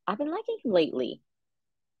 but I've been liking him lately.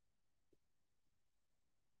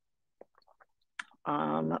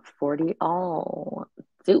 40 all.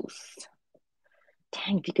 Zeus.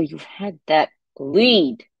 Dang, Vika, you've had that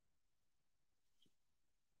lead.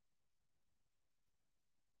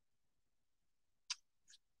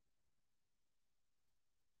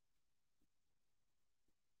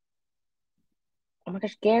 Oh my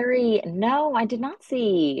gosh, Gary. No, I did not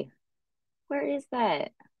see. Where is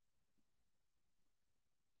that?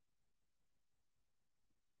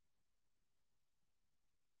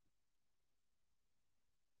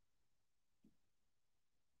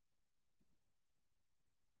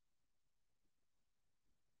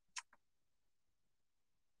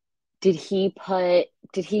 Did he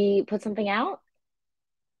put something out?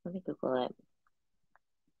 Let me Google it.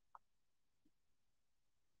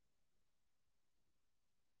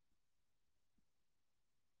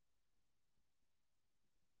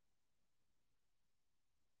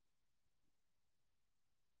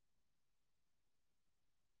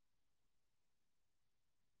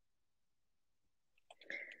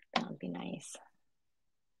 That would be nice.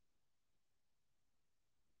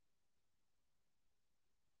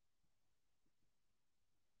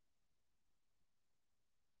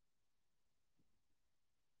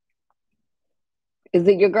 Is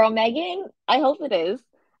it your girl Megan? I hope it is.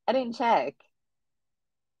 I didn't check.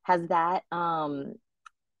 Has that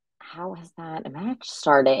how has that match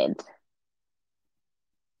started?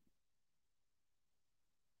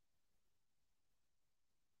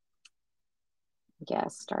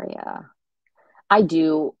 Yes, Daria. I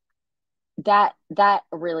do. That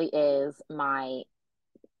really is my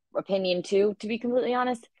opinion too, to be completely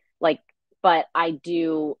honest. Like, but I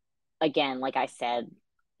do, again, like I said,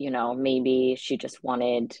 maybe she just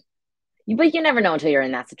wanted, but you never know until you're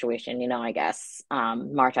in that situation, I guess.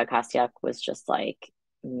 Marta Kostyuk was just like,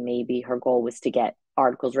 maybe her goal was to get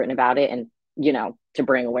articles written about it and, to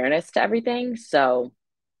bring awareness to everything. So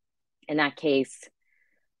in that case,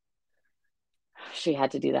 she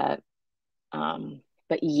had to do that.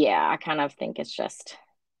 But yeah, I kind of think it's just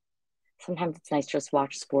sometimes it's nice to just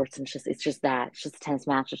watch sports and it's just a tennis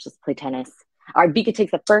match. It's just play tennis. All right, Vika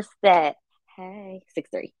takes the first set. Hey,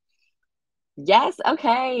 6-3. Yes,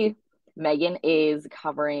 okay. Megan is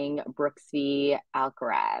covering Brooks v.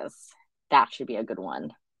 Alcaraz. That should be a good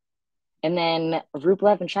one. And then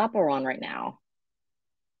Rublev and Chapo are on right now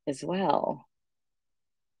as well.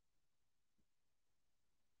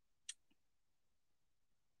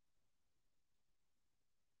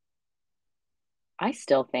 I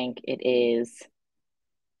still think it is.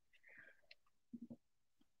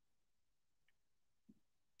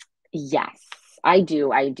 Yes, I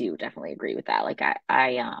do. I do definitely agree with that. Like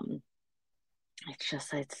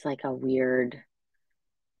it's like a weird,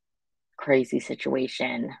 crazy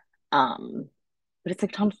situation. But it's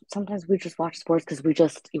like sometimes we just watch sports because we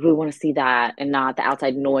want to see that and not the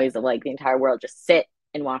outside noise of like the entire world. Just sit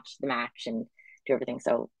and watch the match and do everything.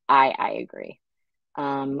 So I agree.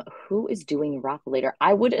 Who is doing Rafa later?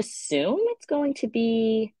 I would assume it's going to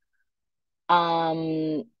be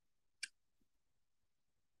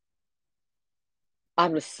I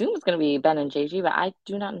would assume it's going to be Ben and JG, but I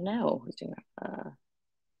do not know who's doing Rafa.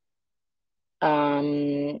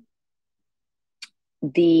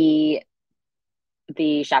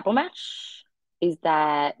 The Chapo match, is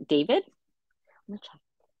that David? I'm gonna check.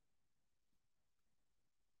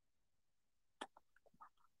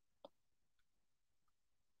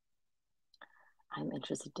 I'm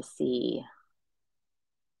interested to see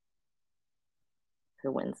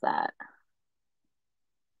who wins that.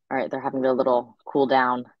 All right, they're having their little cool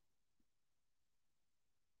down.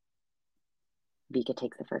 Vika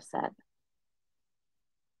takes the first set.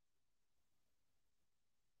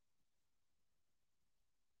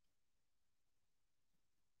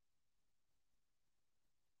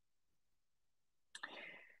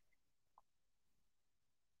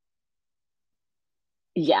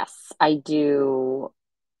 Yes, I do.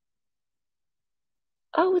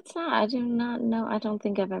 Oh, it's not. I do not know. I don't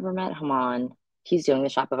think I've ever met him on. He's doing the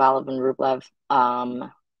Shapovalov and Rublev. I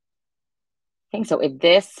think so. If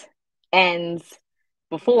this ends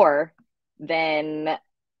before, then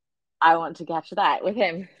I want to catch that with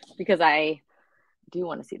him because I do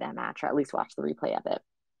want to see that match or at least watch the replay of it.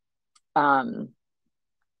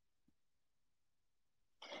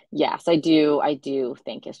 Yes, I do. I do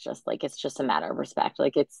think it's just a matter of respect.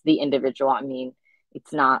 Like it's the individual. I mean,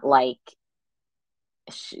 it's not like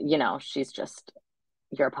she's just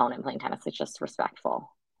your opponent playing tennis. It's just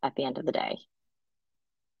respectful at the end of the day.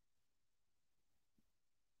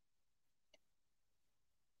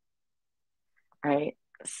 All right,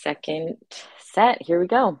 second set. Here we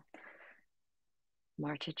go.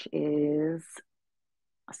 Martic is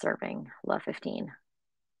serving love 15.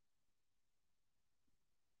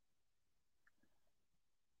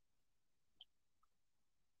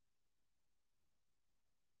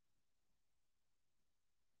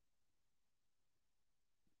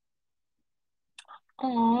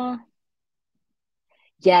 Aw.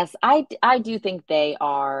 Yes, I do think they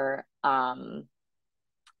are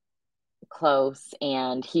close,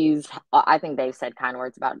 and I think they've said kind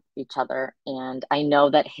words about each other, and I know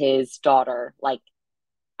that his daughter, like,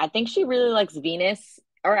 I think she really likes Venus,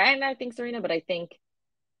 and I think Serena, but I think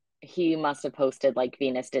he must have posted like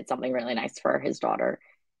Venus did something really nice for his daughter,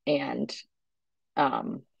 and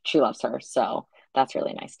she loves her. So That's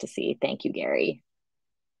really nice to see. Thank you, Gary.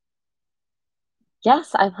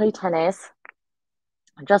 Yes, I play tennis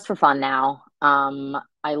just for fun now.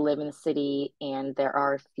 I live in the city and there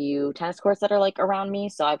are a few tennis courts that are like around me.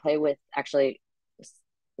 So I play with actually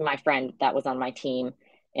my friend that was on my team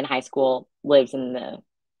in high school lives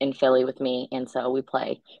in Philly with me. And so we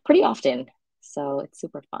play pretty often. So it's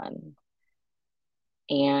super fun.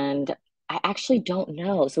 And I actually don't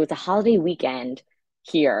know. So it's a holiday weekend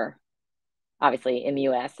here, obviously in the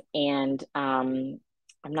US. And I'm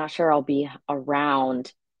not sure I'll be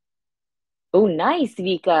around. Oh, nice,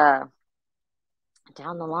 Vika.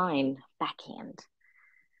 Down the line, backhand.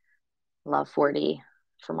 Love 40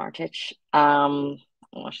 for MARTIC. Oh,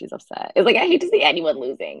 she's upset. It's like I hate to see anyone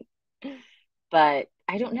losing, but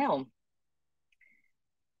I don't know.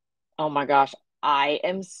 Oh my gosh, I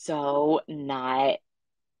am so not.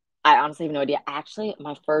 I honestly have no idea. Actually,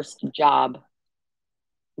 my first job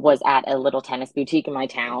was at a little tennis boutique in my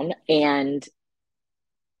town, and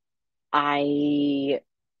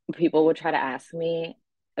people would try to ask me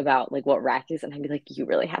about like what rackets, and I'd be like, you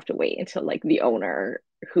really have to wait until like the owner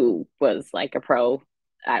who was like a pro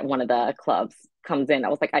at one of the clubs comes in. I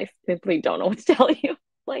was like, I simply don't know what to tell you.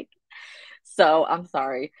 Like, so I'm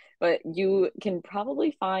sorry, but you can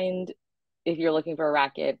probably find if you're looking for a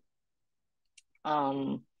racket,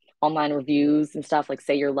 um, online reviews and stuff, like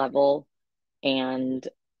say your level and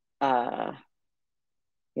uh,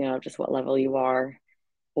 just what level you are,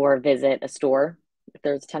 or visit a store if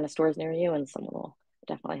there's tennis stores near you, and someone will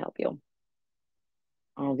definitely help you.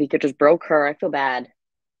 Oh, Vika just broke her. I feel bad,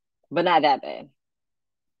 but not that bad.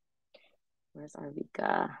 Where's our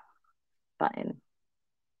Vika button?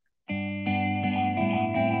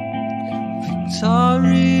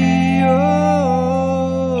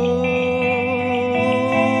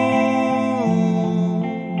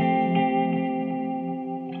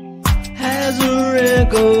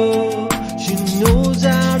 AZARENKA, she knows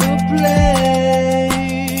how to play.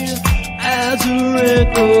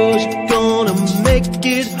 AZARENKA, she gonna make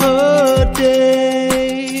it her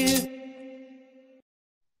day.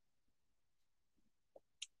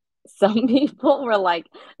 Some people were like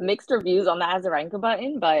mixed reviews on the AZARENKA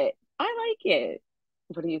button, but I like it.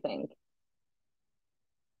 What do you think?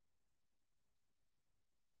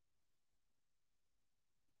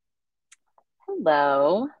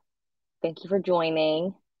 Hello. Thank you for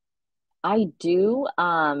joining. I do,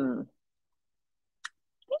 thank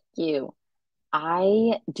you.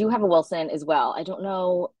 I do have a Wilson as well. I don't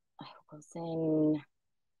know, Wilson.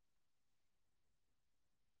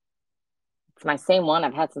 It's my same one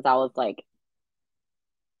I've had since I was like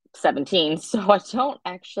 17. So I don't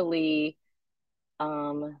actually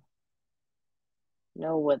know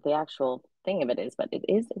what the actual thing of it is, but it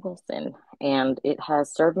is a Wilson and it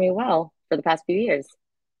has served me well for the past few years.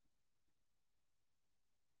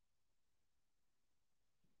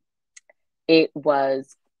 It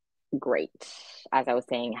was great. As I was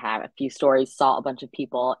saying, had a few stories, saw a bunch of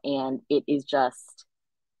people, and it is just,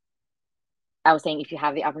 I was saying, if you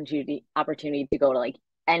have the opportunity to go to like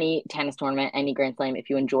any tennis tournament, any Grand Slam, if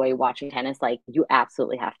you enjoy watching tennis, like you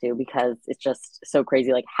absolutely have to, because it's just so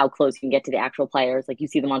crazy, like how close you can get to the actual players. Like you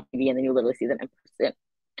see them on TV and then you literally see them in person.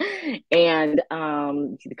 And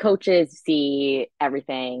you see the coaches, see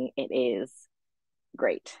everything. It is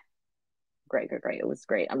great. Great. It was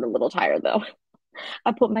great. I'm a little tired though.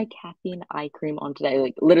 I put my caffeine eye cream on today.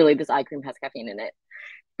 Like literally this eye cream has caffeine in it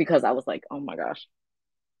because I was like, oh my gosh,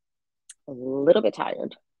 a little bit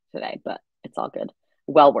tired today, but it's all good.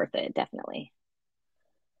 Well worth it, definitely.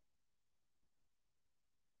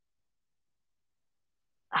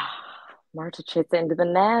 Marta chits into the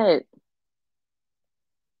net.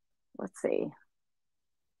 Let's see.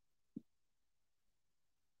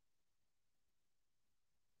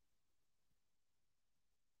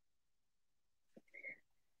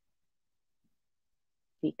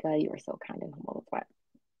 Vika, you are so kind and humble. That's what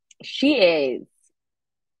she is.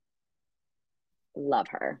 Love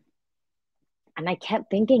her. And I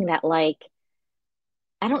kept thinking that, like,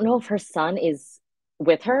 I don't know if her son is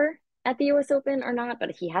with her at the US Open or not,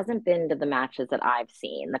 but he hasn't been to the matches that I've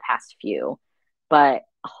seen the past few. But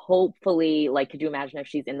hopefully, like, could you imagine if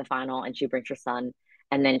she's in the final and she brings her son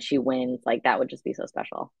and then she wins? Like, that would just be so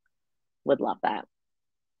special. Would love that.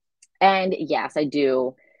 And yes, I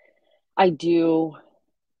do. I do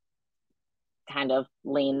kind of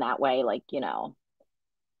lean that way. Like,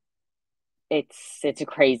 it's a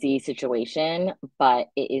crazy situation, but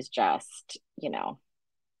it is just,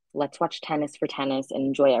 let's watch tennis for tennis and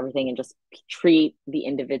enjoy everything and just treat the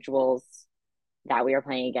individuals that we are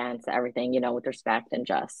playing against, everything, with respect, and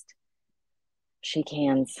just shake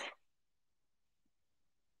hands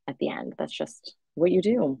at the end. That's just what you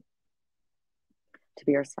do to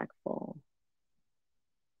be respectful.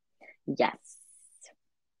 Yes,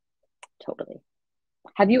 totally.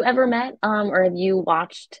 Have you ever met or have you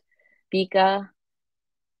watched Bika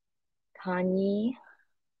Kanye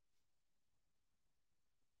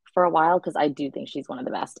for a while? Because I do think she's one of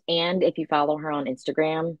the best. And if you follow her on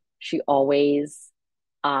Instagram, she always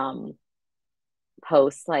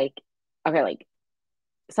posts like, okay, like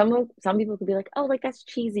some people could be like, oh, like that's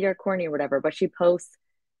cheesy or corny or whatever, but she posts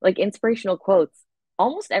like inspirational quotes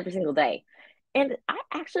almost every single day. And I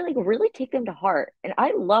actually like really take them to heart. And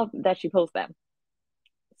I love that she posts them.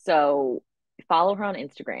 So follow her on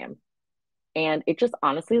Instagram. And it just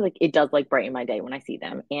honestly, like, it does like brighten my day when I see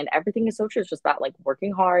them. And everything is so true. It's just about like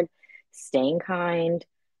working hard, staying kind,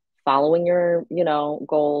 following your,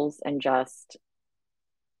 goals, and just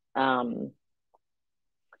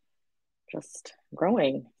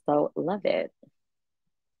growing. So love it.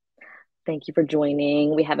 Thank you for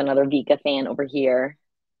joining. We have another Vika fan over here.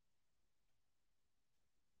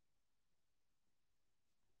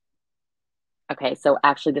 Okay, so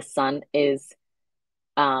actually the sun is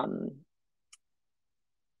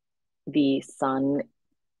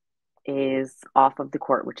off of the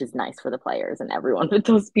court, which is nice for the players and everyone. But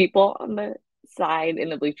those people on the side in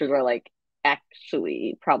the bleachers are like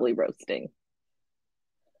actually probably roasting.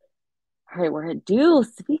 All right, we're at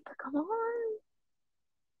deuce. Vika, come on.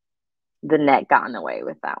 The net got in the way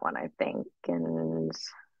with that one, I think. And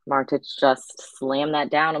MARTIC just slammed that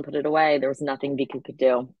down and put it away. There was nothing Vika could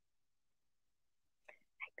do.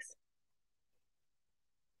 Thanks.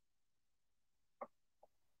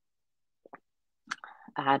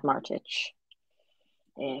 I had MARTIC.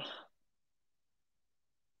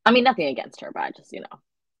 I mean, nothing against her, but I just,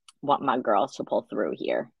 want my girls to pull through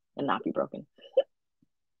here and not be broken.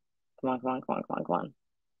 Come on.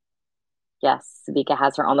 Yes, Vika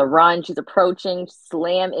has her on the run. She's approaching.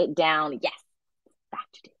 Slam it down. Yes. Back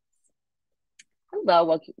to deuce.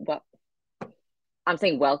 Hello. I'm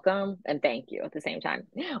saying welcome and thank you at the same time.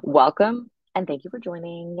 Welcome and thank you for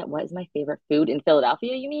joining. What is my favorite food in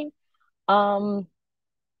Philadelphia, you mean?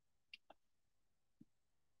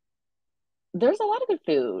 There's a lot of good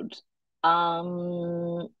food.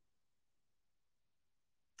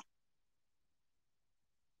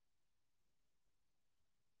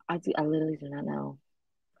 I literally do not know.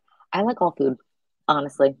 I like all food,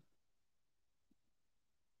 honestly.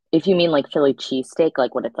 If you mean like Philly cheesesteak,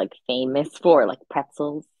 like what it's like famous for, like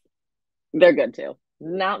pretzels, they're good too.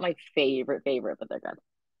 Not my favorite, but they're good.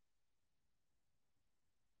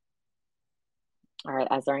 All right,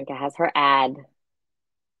 AZARENKA has her ad.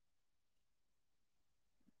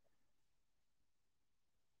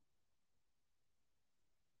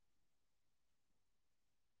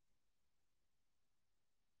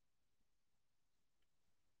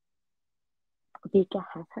 Vika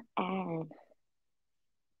has her ad.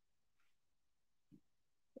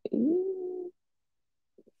 Ooh.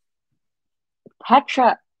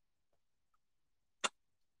 Petra.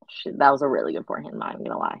 That was a really good forehand, I'm not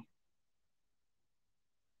gonna lie.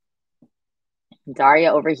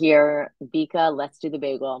 Daria over here. Vika, let's do the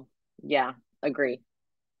bagel. Yeah, agree.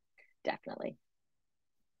 Definitely.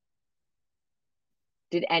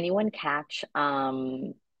 Did anyone catch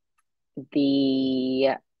the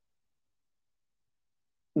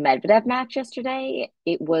Medvedev match yesterday?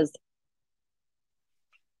 Was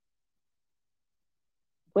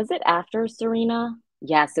it after Serena?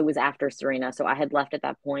 Yes, it was after Serena. So I had left at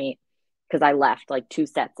that point because I left like 2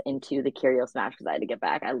 sets into the Kyrgios match because I had to get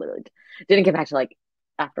back. I literally didn't get back to like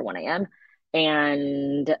after 1 a.m.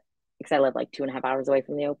 And because I live like 2.5 hours away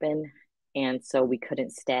from the Open. And so we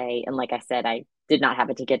couldn't stay. And like I said, I did not have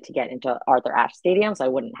a ticket to get into Arthur Ashe Stadium, so I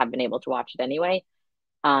wouldn't have been able to watch it anyway.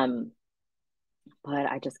 But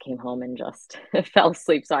I just came home and just fell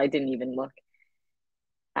asleep, so I didn't even look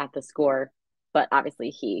at the score. But obviously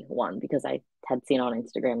he won because I had seen on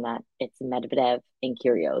Instagram that it's Medvedev and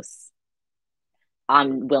Kyrgios. I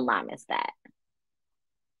will not miss that.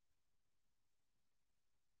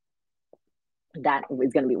 That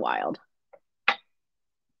is going to be wild.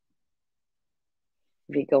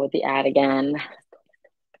 We go with the ad again.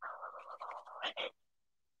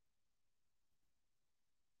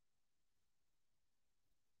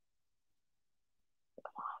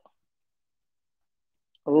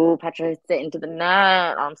 Oh, Petra hits it into the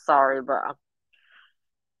net. I'm sorry, but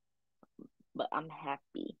I'm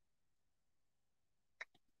happy.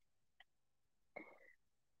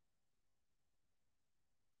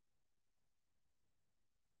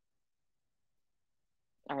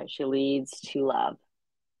 All right, she leads 2-love.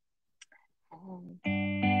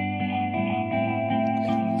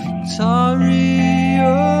 Sorry,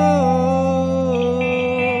 oh.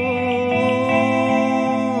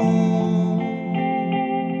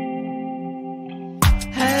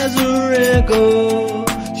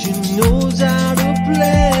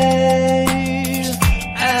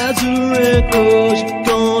 there goes, you're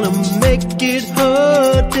gonna make it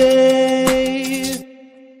her day.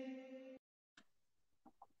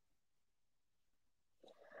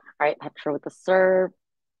 All right, Petra with the serve.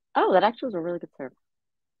 Oh, that actually was a really good serve.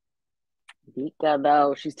 Vika,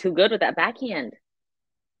 though, she's too good with that backhand.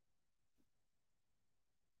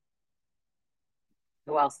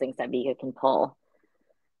 Who else thinks that Vika can pull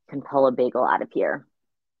a bagel out of here?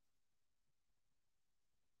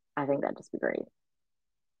 I think that'd just be great.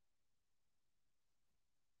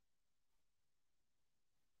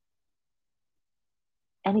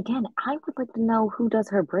 And again, I would like to know who does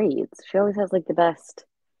her braids. She always has like the best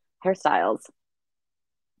hairstyles.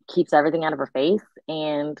 Keeps everything out of her face,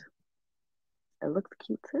 and it looks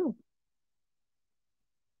cute too.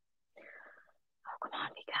 Oh, come on,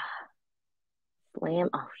 Vika. Slam.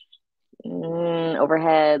 Oh,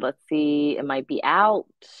 overhead. Let's see. It might be out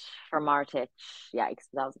for MARTIC. Yikes.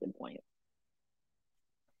 That was a good point.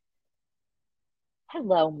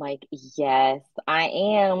 Hello, Mike. Yes, I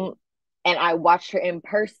am. And I watched her in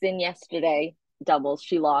person yesterday. Doubles.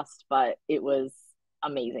 She lost, but it was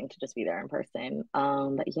amazing to just be there in person.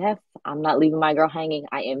 But yes, I'm not leaving my girl hanging.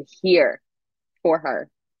 I am here for her.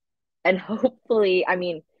 And hopefully, I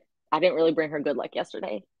mean, I didn't really bring her good luck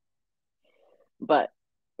yesterday, but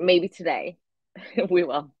maybe today we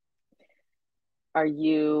will. Are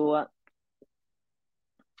you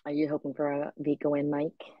hoping for a Vika win,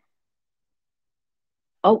 Mike?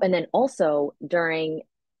 Oh, and then also during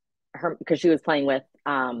her, because she was playing with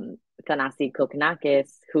Thanasi Kokonakis,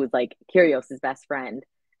 who was like Kyrgios' best friend.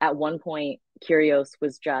 At one point, Kyrgios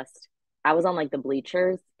was just, I was on like the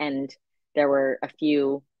bleachers, and there were a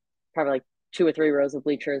few, probably like 2 or 3 rows of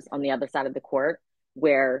bleachers on the other side of the court,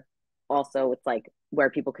 where also it's like where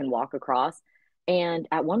people can walk across. And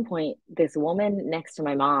at one point, this woman next to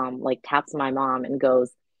my mom like taps my mom and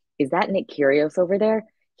goes, "Is that Nick Kyrgios over there?"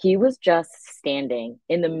 He was just standing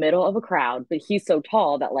in the middle of a crowd, but he's so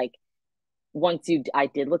tall that like I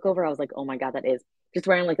did look over, I was like, oh my God, that is just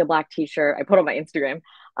wearing like a black t-shirt. I put on my Instagram.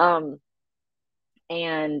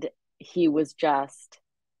 And he was just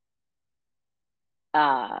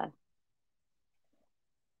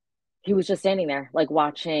standing there like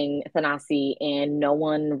watching Thanasi, and no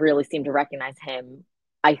one really seemed to recognize him.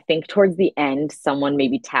 I think towards the end, someone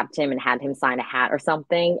maybe tapped him and had him sign a hat or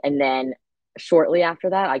something. And then shortly after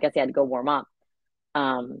that, I guess he had to go warm up.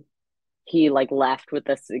 He like left with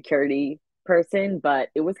the security person, but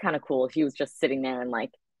it was kind of cool. He was just sitting there and like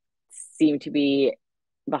seemed to be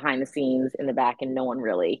behind the scenes in the back, and no one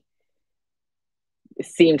really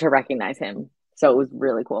seemed to recognize him. So it was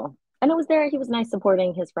really cool. And it was there. He was nice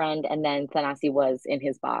supporting his friend. And then Thanasi was in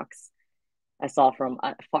his box. I saw from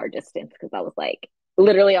a far distance because I was like,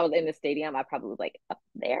 literally, I was in the stadium. I probably was like up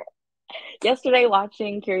there yesterday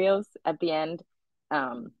watching Kyrgios at the end.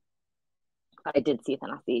 I did see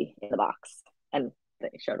Thanasi in the box, and they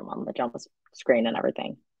showed him on the jump screen and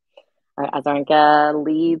everything. All right, Azarenka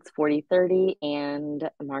leads 40-30, and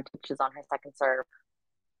MARTIC is on her second serve.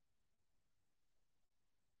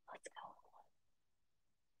 Let's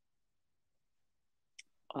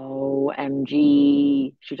go.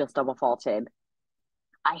 OMG. She just double faulted.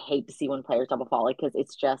 I hate to see when players double fault because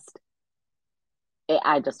it's just,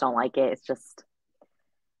 I just don't like it. It's just,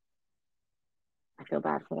 I feel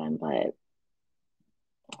bad for them, but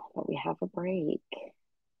we have a break.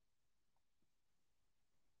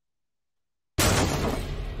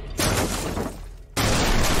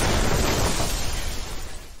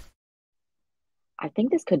 I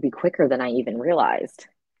think this could be quicker than I even realized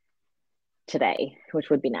today, which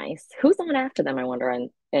would be nice. Who's on after them, I wonder,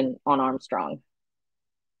 on Armstrong?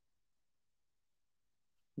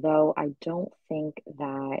 Though I don't think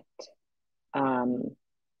that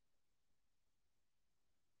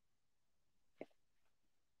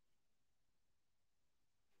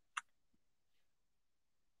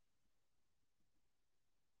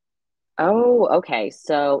oh, okay.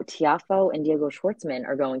 So Tiafoe and Diego Schwartzman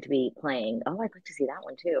are going to be playing. Oh, I'd like to see that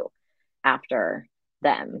one too after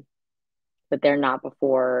them. But they're not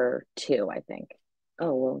before 2, I think.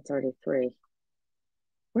 Oh, well, it's already 3.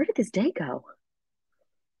 Where did this day go?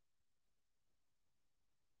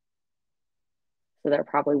 So they're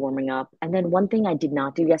probably warming up. And then one thing I did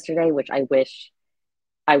not do yesterday, which I wish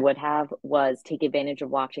I would have, was take advantage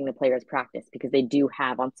of watching the players practice, because they do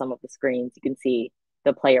have on some of the screens, you can see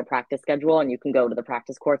the player practice schedule, and you can go to the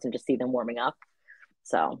practice courts and just see them warming up.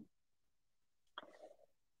 So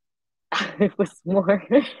it was more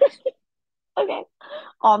okay.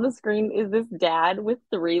 On the screen is this dad with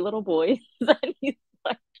 3 little boys, and he's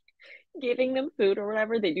like giving them food or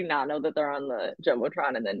whatever. They do not know that they're on the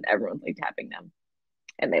Jumbotron, and then everyone's like tapping them,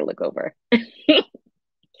 and they look over.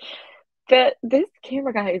 This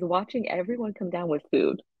camera guy is watching everyone come down with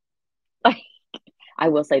food. Like, I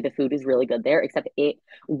will say the food is really good there, except it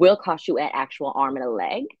will cost you an actual arm and a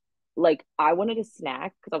leg. Like, I wanted a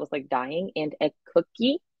snack because I was like dying, and a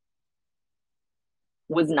cookie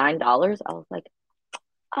was $9. I was like,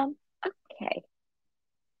 okay.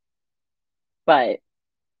 But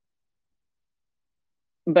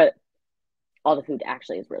all the food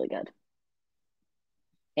actually is really good.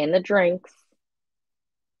 And the drinks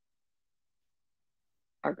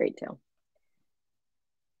are great too.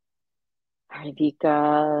 All right,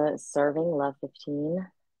 Vika serving love 15.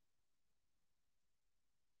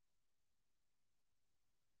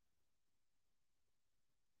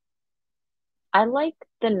 I like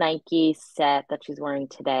the Nike set that she's wearing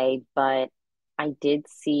today, but I did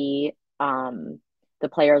see the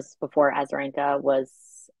players before AZARENKA was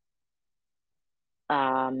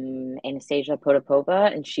Anastasia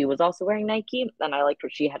Potapova, and she was also wearing Nike, and I liked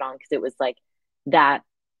what she had on because it was like that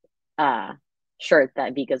shirt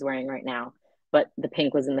that Vika's wearing right now, but the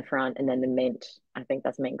pink was in the front, and then the mint, I think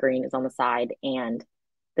that's mint green, is on the side, and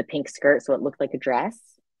the pink skirt, so it looked like a dress.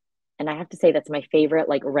 And I have to say that's my favorite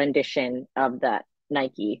like rendition of that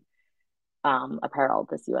Nike apparel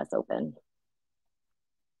this US Open.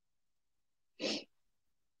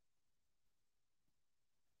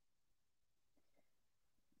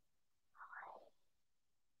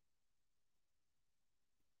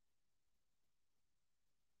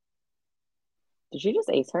 Did she just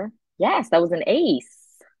ace her? Yes, that was an ace.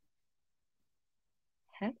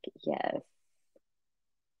 Heck yes.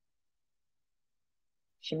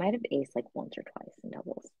 She might have aced like once or twice in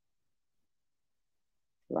doubles.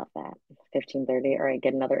 Love that. 15-30. All right,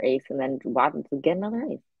 get another ace, and then get another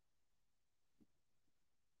ace.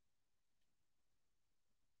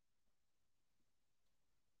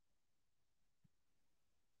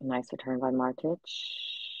 Nice return by Martic.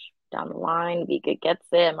 Down the line, Vika gets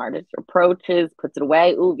it. Martic approaches, puts it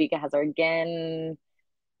away. Ooh, Vika has her again.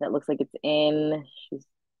 That looks like it's in. She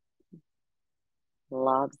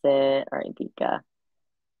loves it. All right, Vika.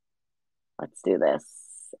 Let's do this.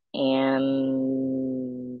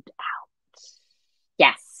 And out.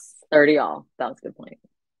 Yes, 30 all. That was a good point.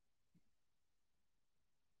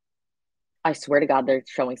 I swear to God, they're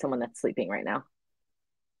showing someone that's sleeping right now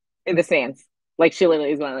in the stands. Like, she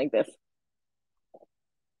literally is going like this.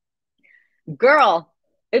 Girl,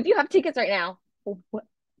 if you have tickets right now,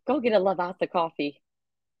 go get a Lavazza coffee.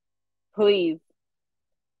 Please.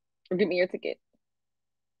 Or give me your ticket.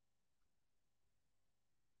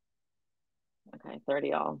 Okay,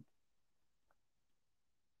 30 all.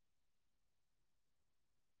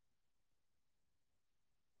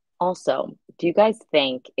 Also, do you guys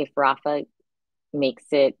think if Rafa makes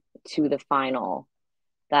it to the final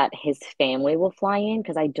that his family will fly in?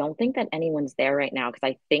 Because I don't think that anyone's there right now, because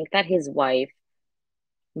I think that his wife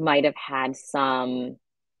might have had some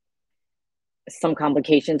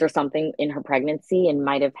complications or something in her pregnancy and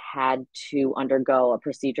might have had to undergo a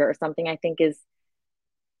procedure or something, I think is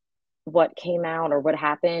what came out or what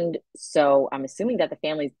happened. So I'm assuming that the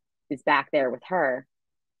family is back there with her.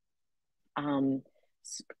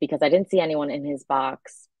 Because I didn't see anyone in his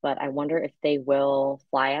box, but I wonder if they will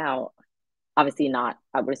fly out. Obviously not.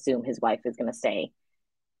 I would assume his wife is going to stay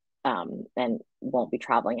and won't be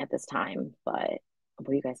traveling at this time. But what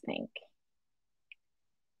do you guys think?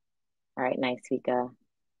 All right, nice, Vika.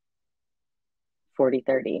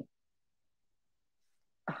 40-30.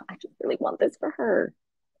 Oh, I just really want this for her.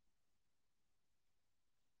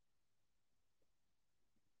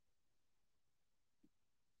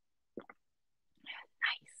 Nice.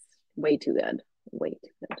 Way too good. Way too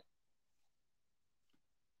good.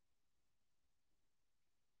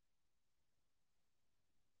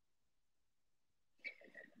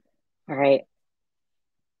 All right.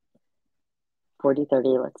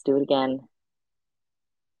 40-30. Let's do it again.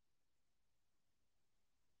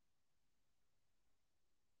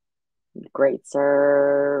 Great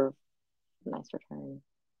serve. Nice return.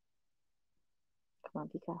 Come on,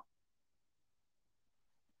 Vika.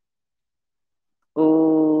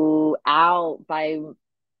 Ooh, out by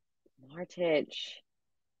Martic.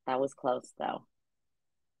 That was close, though.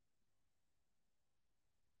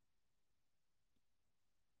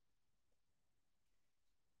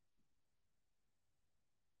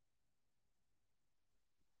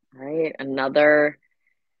 All right, another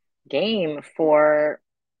game for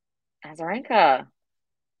AZARENKA.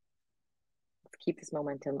 Let's keep this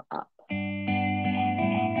momentum up.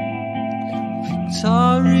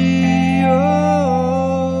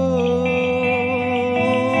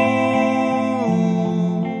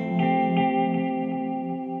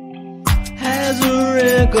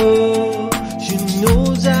 she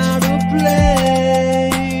knows how to play.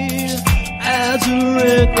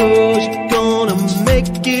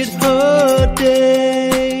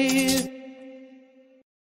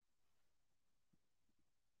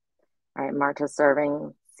 Marta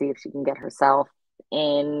serving, see if she can get herself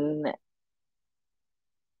in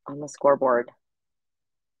on the scoreboard.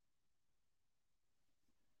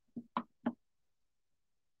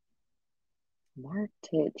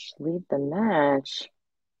 Martic lead the match.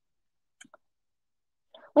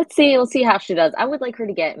 Let's see how she does. I would like her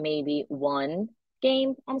to get maybe one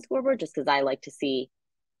game on the scoreboard just because I like to see,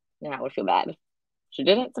 I would feel bad. She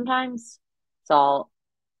didn't sometimes. So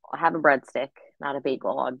I'll have a breadstick, not a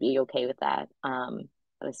bagel. I'd be okay with that.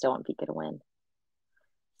 But I still want Pika to win.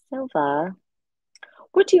 Silva,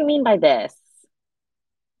 what do you mean by this?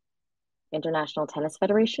 International Tennis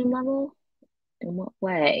Federation level? In what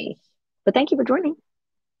way? But thank you for joining.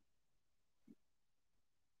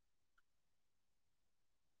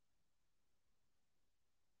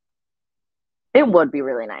 It would be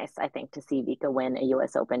really nice, I think, to see Vika win a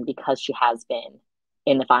US Open because she has been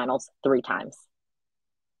in the finals 3 times.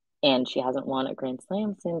 And she hasn't won a Grand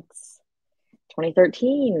Slam since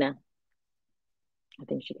 2013. I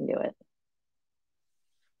think she can do it.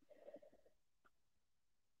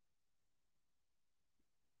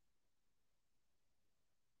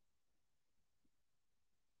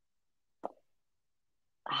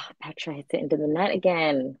 Petra hits it into the net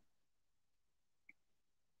again.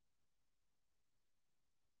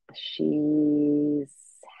 She's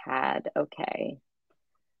had, okay.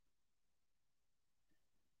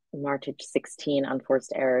 Martic 16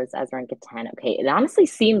 unforced errors, Azarenka 10. Okay, it honestly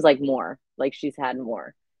seems like more, like she's had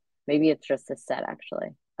more. Maybe it's just a set, actually.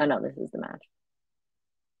 Oh, no, this is the match.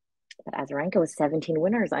 But Azarenka was 17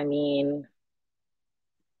 winners. I mean,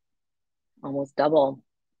 almost double.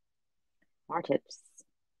 Martic.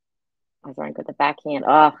 Azarenka with the backhand.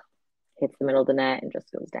 Oh, hits the middle of the net and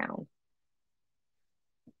just goes down.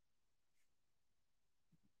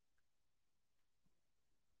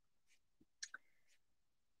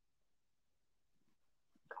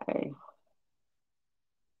 Okay.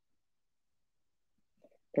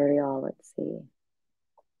 Dirty all, let's see.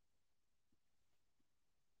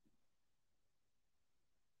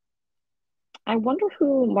 I wonder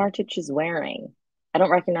who Martic is wearing. I don't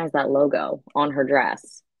recognize that logo on her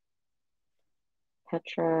dress.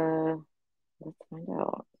 Petra, let's find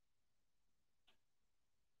out.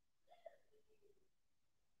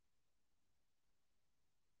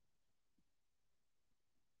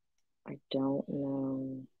 I don't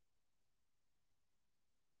know.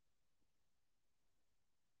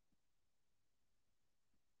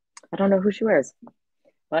 I don't know who she wears,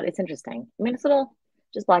 but it's interesting. I mean, it's a little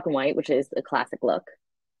just black and white, which is a classic look,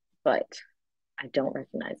 but I don't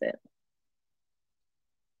recognize it.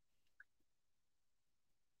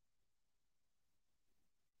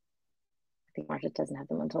 I think Marta doesn't have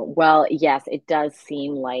them until, well, yes, it does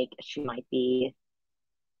seem like she might be.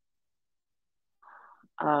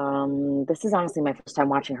 This is honestly my first time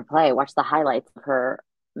watching her play. I watched the highlights of her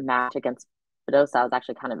match against Badosa. I was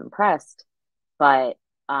actually kind of impressed, but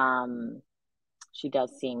she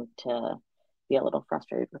does seem to be a little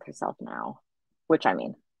frustrated with herself now, which I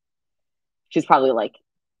mean, she's probably like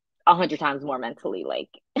 100 times more mentally like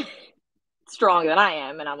strong than I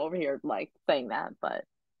am, and I'm over here like saying that, but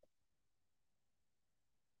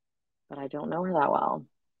I don't know her that well.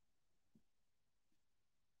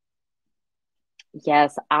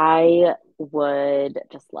 Yes, I would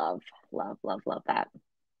just love that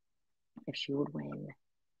if she would win.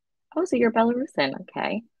 Oh, so you're Belarusian.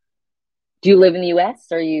 Okay. Do you live in the US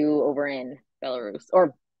or are you over in Belarus?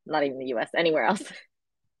 Or not even the US, anywhere else?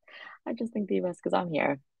 I just think the US because I'm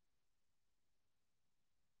here.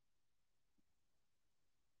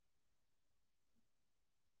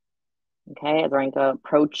 Okay, Azarenka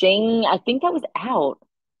approaching. I think that was out.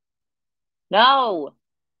 No.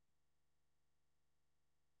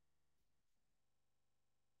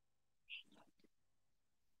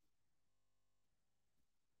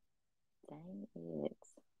 Dang it.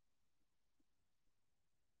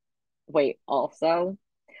 Wait, also,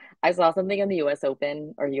 I saw something on the US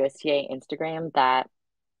Open or USTA Instagram that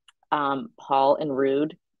Paul and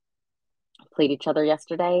Rude played each other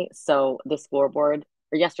yesterday. So the scoreboard,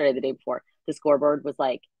 or yesterday, the day before, the scoreboard was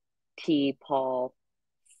like T Paul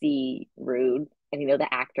C Rude, and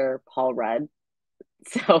the actor Paul Rudd.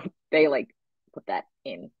 So they like put that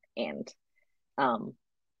in, and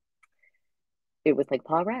it was like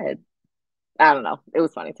Paul Rudd. I don't know. It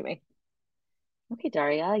was funny to me. Okay,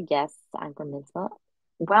 Daria. Yes, I'm from Mitzvah.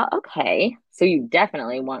 Well, okay. So you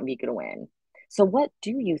definitely want Vika to win. So what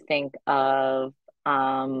do you think of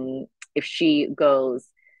if she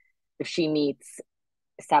meets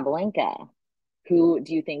Sabalenka? Who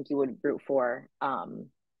do you think you would root for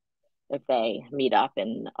if they meet up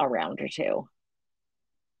in a round or two?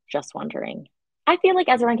 Just wondering. I feel like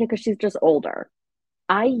Azarenka because she's just older.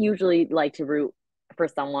 I usually like to root for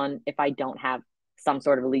someone if I don't have some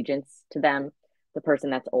sort of allegiance to them, the person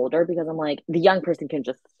that's older, because I'm like, the young person can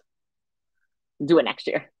just do it next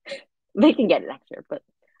year. They can get it next year, but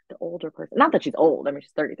the older person, not that she's old, I mean,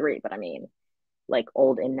 she's 33, but I mean, like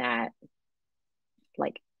old in that,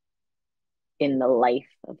 like in the life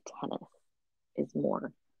of tennis is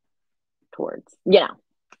more towards,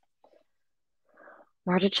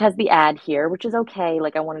 Martic has the ad here, which is okay.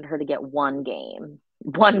 Like, I wanted her to get one game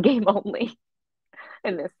only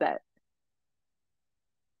in this set.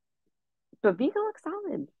 But Vika looks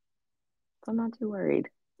solid, so I'm not too worried.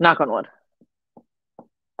 Knock on wood.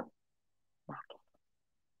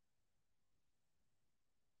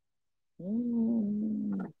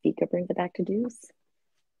 Vika brings it back to deuce.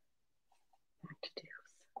 Back to deuce.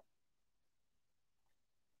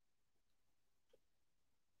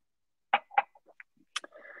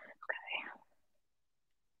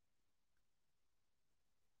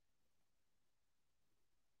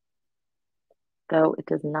 Though it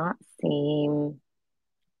does not seem.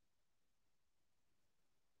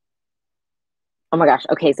 Oh my gosh.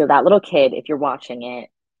 Okay, so that little kid, if you're watching it,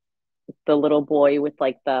 the little boy with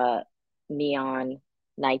like the neon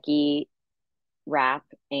Nike wrap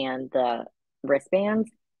and the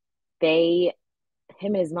wristbands, him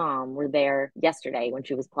and his mom were there yesterday when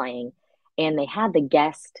she was playing, and they had the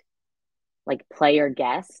guest, like player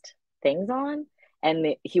guest things on,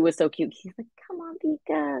 and he was so cute. He's like, "Come on,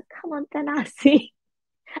 Vika, come on, Tanasi."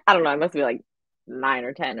 I don't know. I must be like 9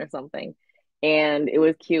 or 10 or something. And it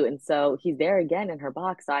was cute. And so he's there again in her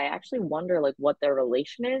box. I actually wonder like what their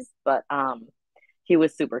relation is, but he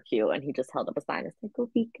was super cute and he just held up a sign and said, "Go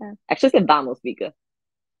Vika." Actually said Vamos Vika.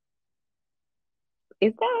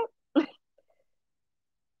 Is that?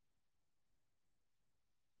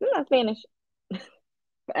 Isn't that Spanish?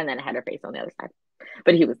 And then it had her face on the other side.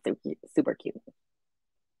 But he was super cute.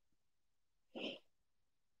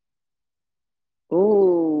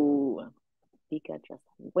 Ooh. Vika just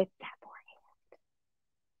whipped that forehand.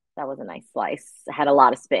 That was a nice slice. It had a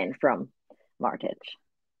lot of spin from Martic.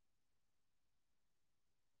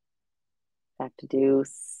 Back to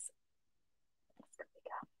deuce.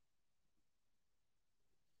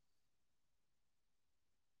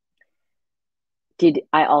 Did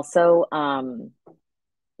I also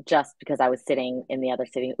just because I was sitting in the other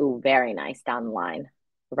sitting, ooh, very nice down the line,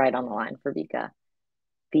 right on the line for Vika.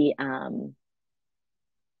 The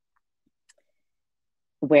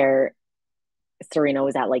where Serena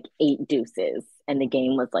was at like 8 deuces and the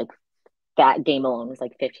game was like that game alone was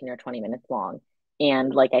like 15 or 20 minutes long.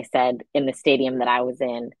 And like I said, in the stadium that I was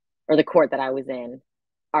in, or the court that I was in,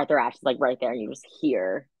 Arthur Ashe is like right there. You just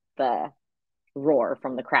hear the roar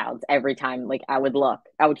from the crowds every time. Like I would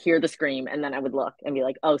hear the scream, and then I would look and be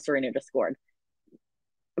like, "Oh, Serena just scored."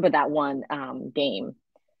 But that one game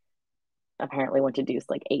apparently went to deuce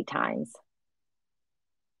like 8 times,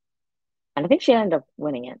 and I think she ended up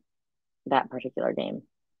winning it that particular game.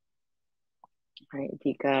 All right,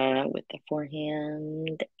 Vika with the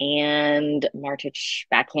forehand and Martic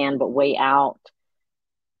backhand, but way out.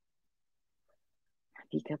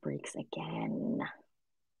 Vika breaks again.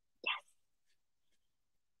 Yes.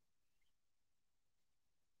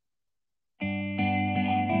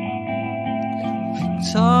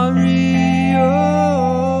 Victoria.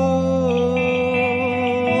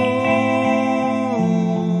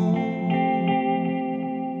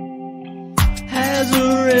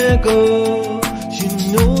 AZARENKA, she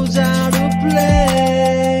knows how to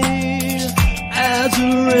play.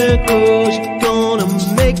 AZARENKA, she's gonna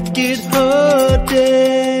make it her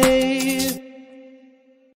day.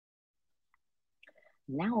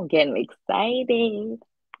 Now I'm getting excited.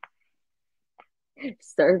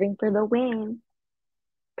 Serving for the win.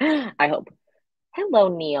 I hope.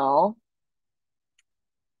 Hello, Neil.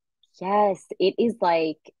 Yes, it is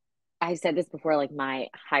like I've said this before, like my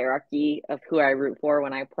hierarchy of who I root for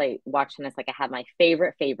when I watch tennis. Like I have my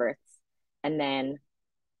favorites, and then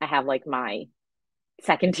I have like my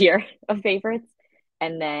second tier of favorites.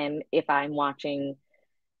 And then if I'm watching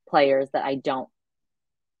players that I don't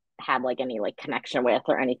have like any like connection with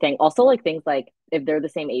or anything, also like things like if they're the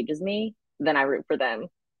same age as me, then I root for them.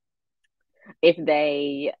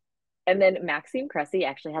 And then Maxime Cressy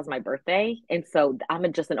actually has my birthday. And so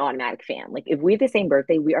I'm just an automatic fan. Like if we have the same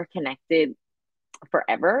birthday, we are connected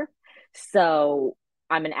forever. So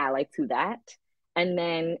I'm an ally to that. And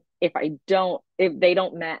then if they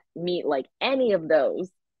don't meet like any of those,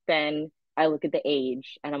 then I look at the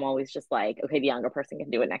age and I'm always just like, okay, the younger person can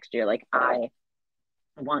do it next year. Like I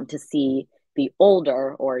want to see the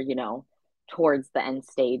older or, towards the end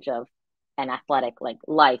stage of an athletic like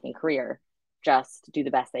life and career just do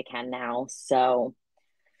the best they can now. So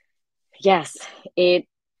yes, it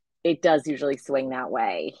does usually swing that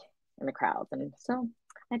way in the crowds. And so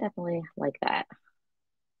I definitely like that.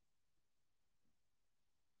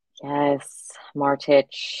 Yes, Martic.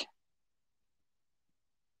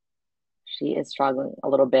 She is struggling a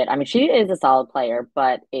little bit. I mean, she is a solid player,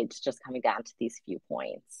 but it's just coming down to these few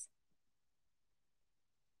points.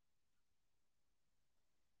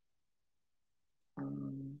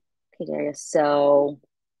 Okay, Darius. So,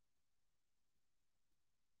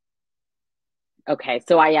 okay.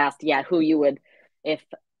 So I asked, yeah, who you would, if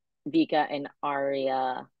Vika and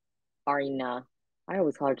Arina, I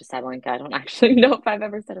always call her just AZARENKA. I don't actually know if I've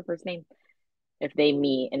ever said her first name. If they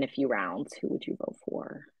meet in a few rounds, who would you vote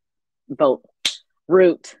for? Vote.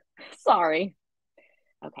 Root. Sorry.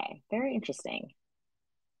 Okay, very interesting.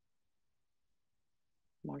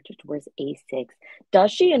 Martic wears A6.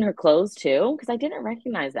 Does she in her clothes too? Because I didn't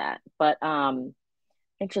recognize that. But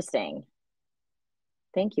interesting.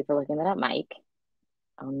 Thank you for looking that up, Mike.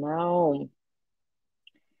 Oh no.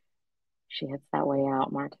 She hits that way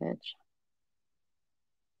out, Martic.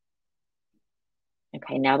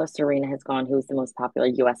 Okay, now that Serena has gone, who's the most popular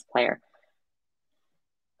US player?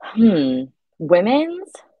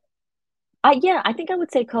 Women's? Yeah, I think I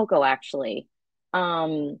would say Coco actually.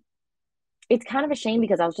 It's kind of a shame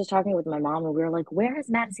because I was just talking with my mom and we were like, where has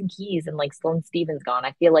Madison Keys and like Sloane Stephens gone?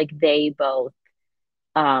 I feel like they both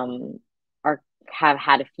have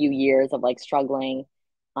had a few years of like struggling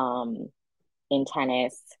in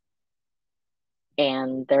tennis,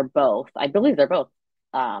 and I believe they're both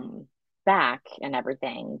back and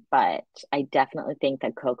everything, but I definitely think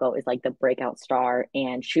that Coco is like the breakout star,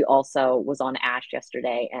 and she also was on Ash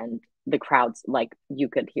yesterday and the crowds, like, you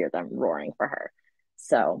could hear them roaring for her.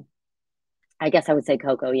 So I guess I would say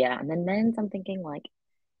Coco, yeah. And then men's, I'm thinking like,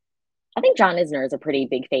 I think John Isner is a pretty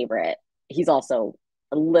big favorite. He's also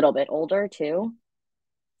a little bit older too.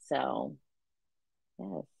 So,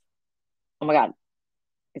 yes. Oh my God.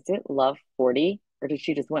 Is it Love 40 or did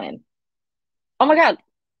she just win? Oh my God.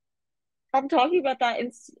 I'm talking about that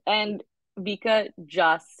and Vika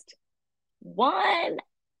just won.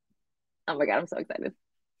 Oh my God, I'm so excited.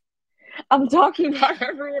 I'm talking about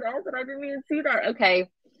everyone else and I didn't even see that. Okay.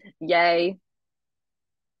 Yay.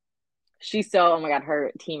 Oh my God,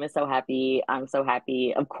 her team is so happy. I'm so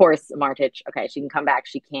happy. Of course, Martic. Okay, she can come back.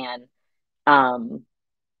 She can.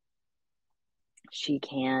 She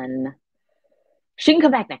can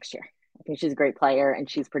come back next year. I think she's a great player and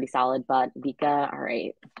she's pretty solid. But Vika, all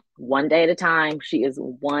right, one day at a time. She is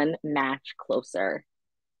one match closer.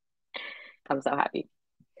 I'm so happy.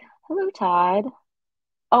 Hello, Todd.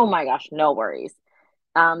 Oh my gosh, no worries.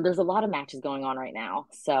 There's a lot of matches going on right now,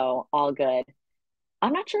 so all good.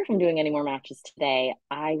 I'm not sure if I'm doing any more matches today.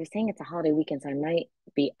 I was saying it's a holiday weekend, so I might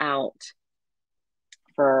be out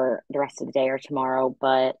for the rest of the day or tomorrow,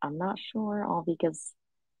 but I'm not sure, all because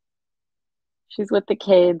she's with the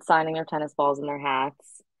kids signing their tennis balls and their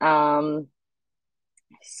hats.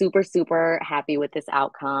 Super, super happy with this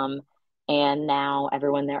outcome. And now,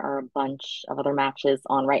 everyone, there are a bunch of other matches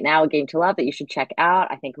on right now, a game to love that you should check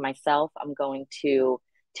out. I think myself, I'm going to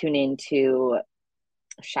tune into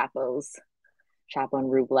Chapo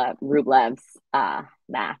and Rublev's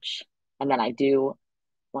match. And then I do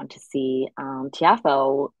want to see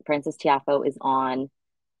Tiafoe. Francis Tiafoe is on.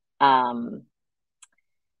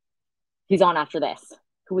 He's on after this.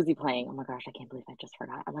 Who was he playing? Oh my gosh, I can't believe I just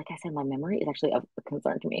forgot. Like I said, my memory is actually a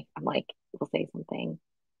concern to me. I'm like, we'll say something.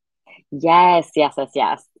 Yes.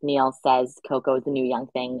 Neil says Coco is the new young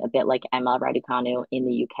thing, a bit like Emma Raducanu in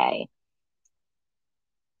the UK.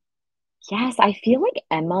 Yes, I feel like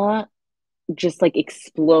Emma just like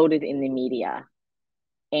exploded in the media.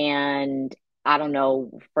 And I don't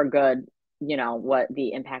know for good, what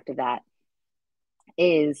the impact of that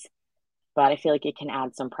is, but I feel like it can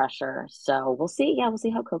add some pressure. So we'll see. Yeah, we'll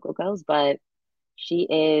see how Coco goes, but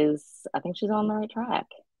I think she's on the right track.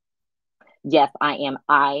 Yes, I am.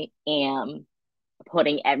 I am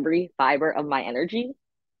putting every fiber of my energy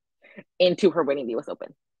into her winning the US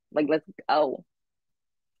Open. Like, let's go.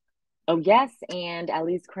 Oh, yes. And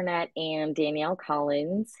Elise Cornett and Danielle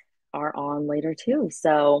Collins are on later too.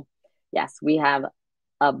 So, yes, we have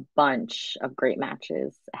a bunch of great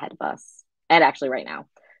matches ahead of us. And actually, right now.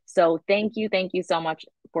 So, thank you so much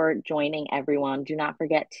for joining, everyone. Do not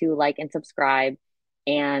forget to like and subscribe.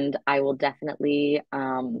 And I will definitely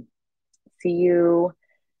see you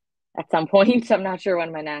at some point. I'm not sure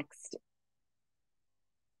when my next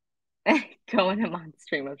going him on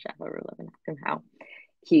stream of Chapo Roulette and ask him how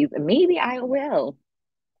maybe I will.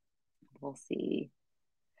 We'll see.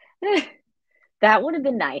 That would have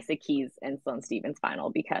been nice, a Keys and Sloane Stephens final,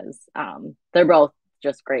 because they're both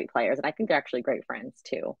just great players, and I think they're actually great friends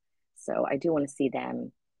too. So I do want to see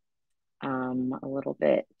them a little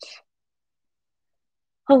bit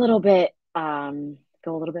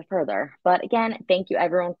go a little bit further. But again, thank you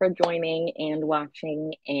everyone for joining and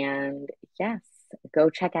watching. And yes, go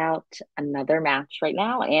check out another match right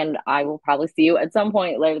now. And I will probably see you at some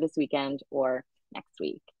point later this weekend or next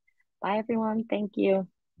week. Bye everyone. Thank you.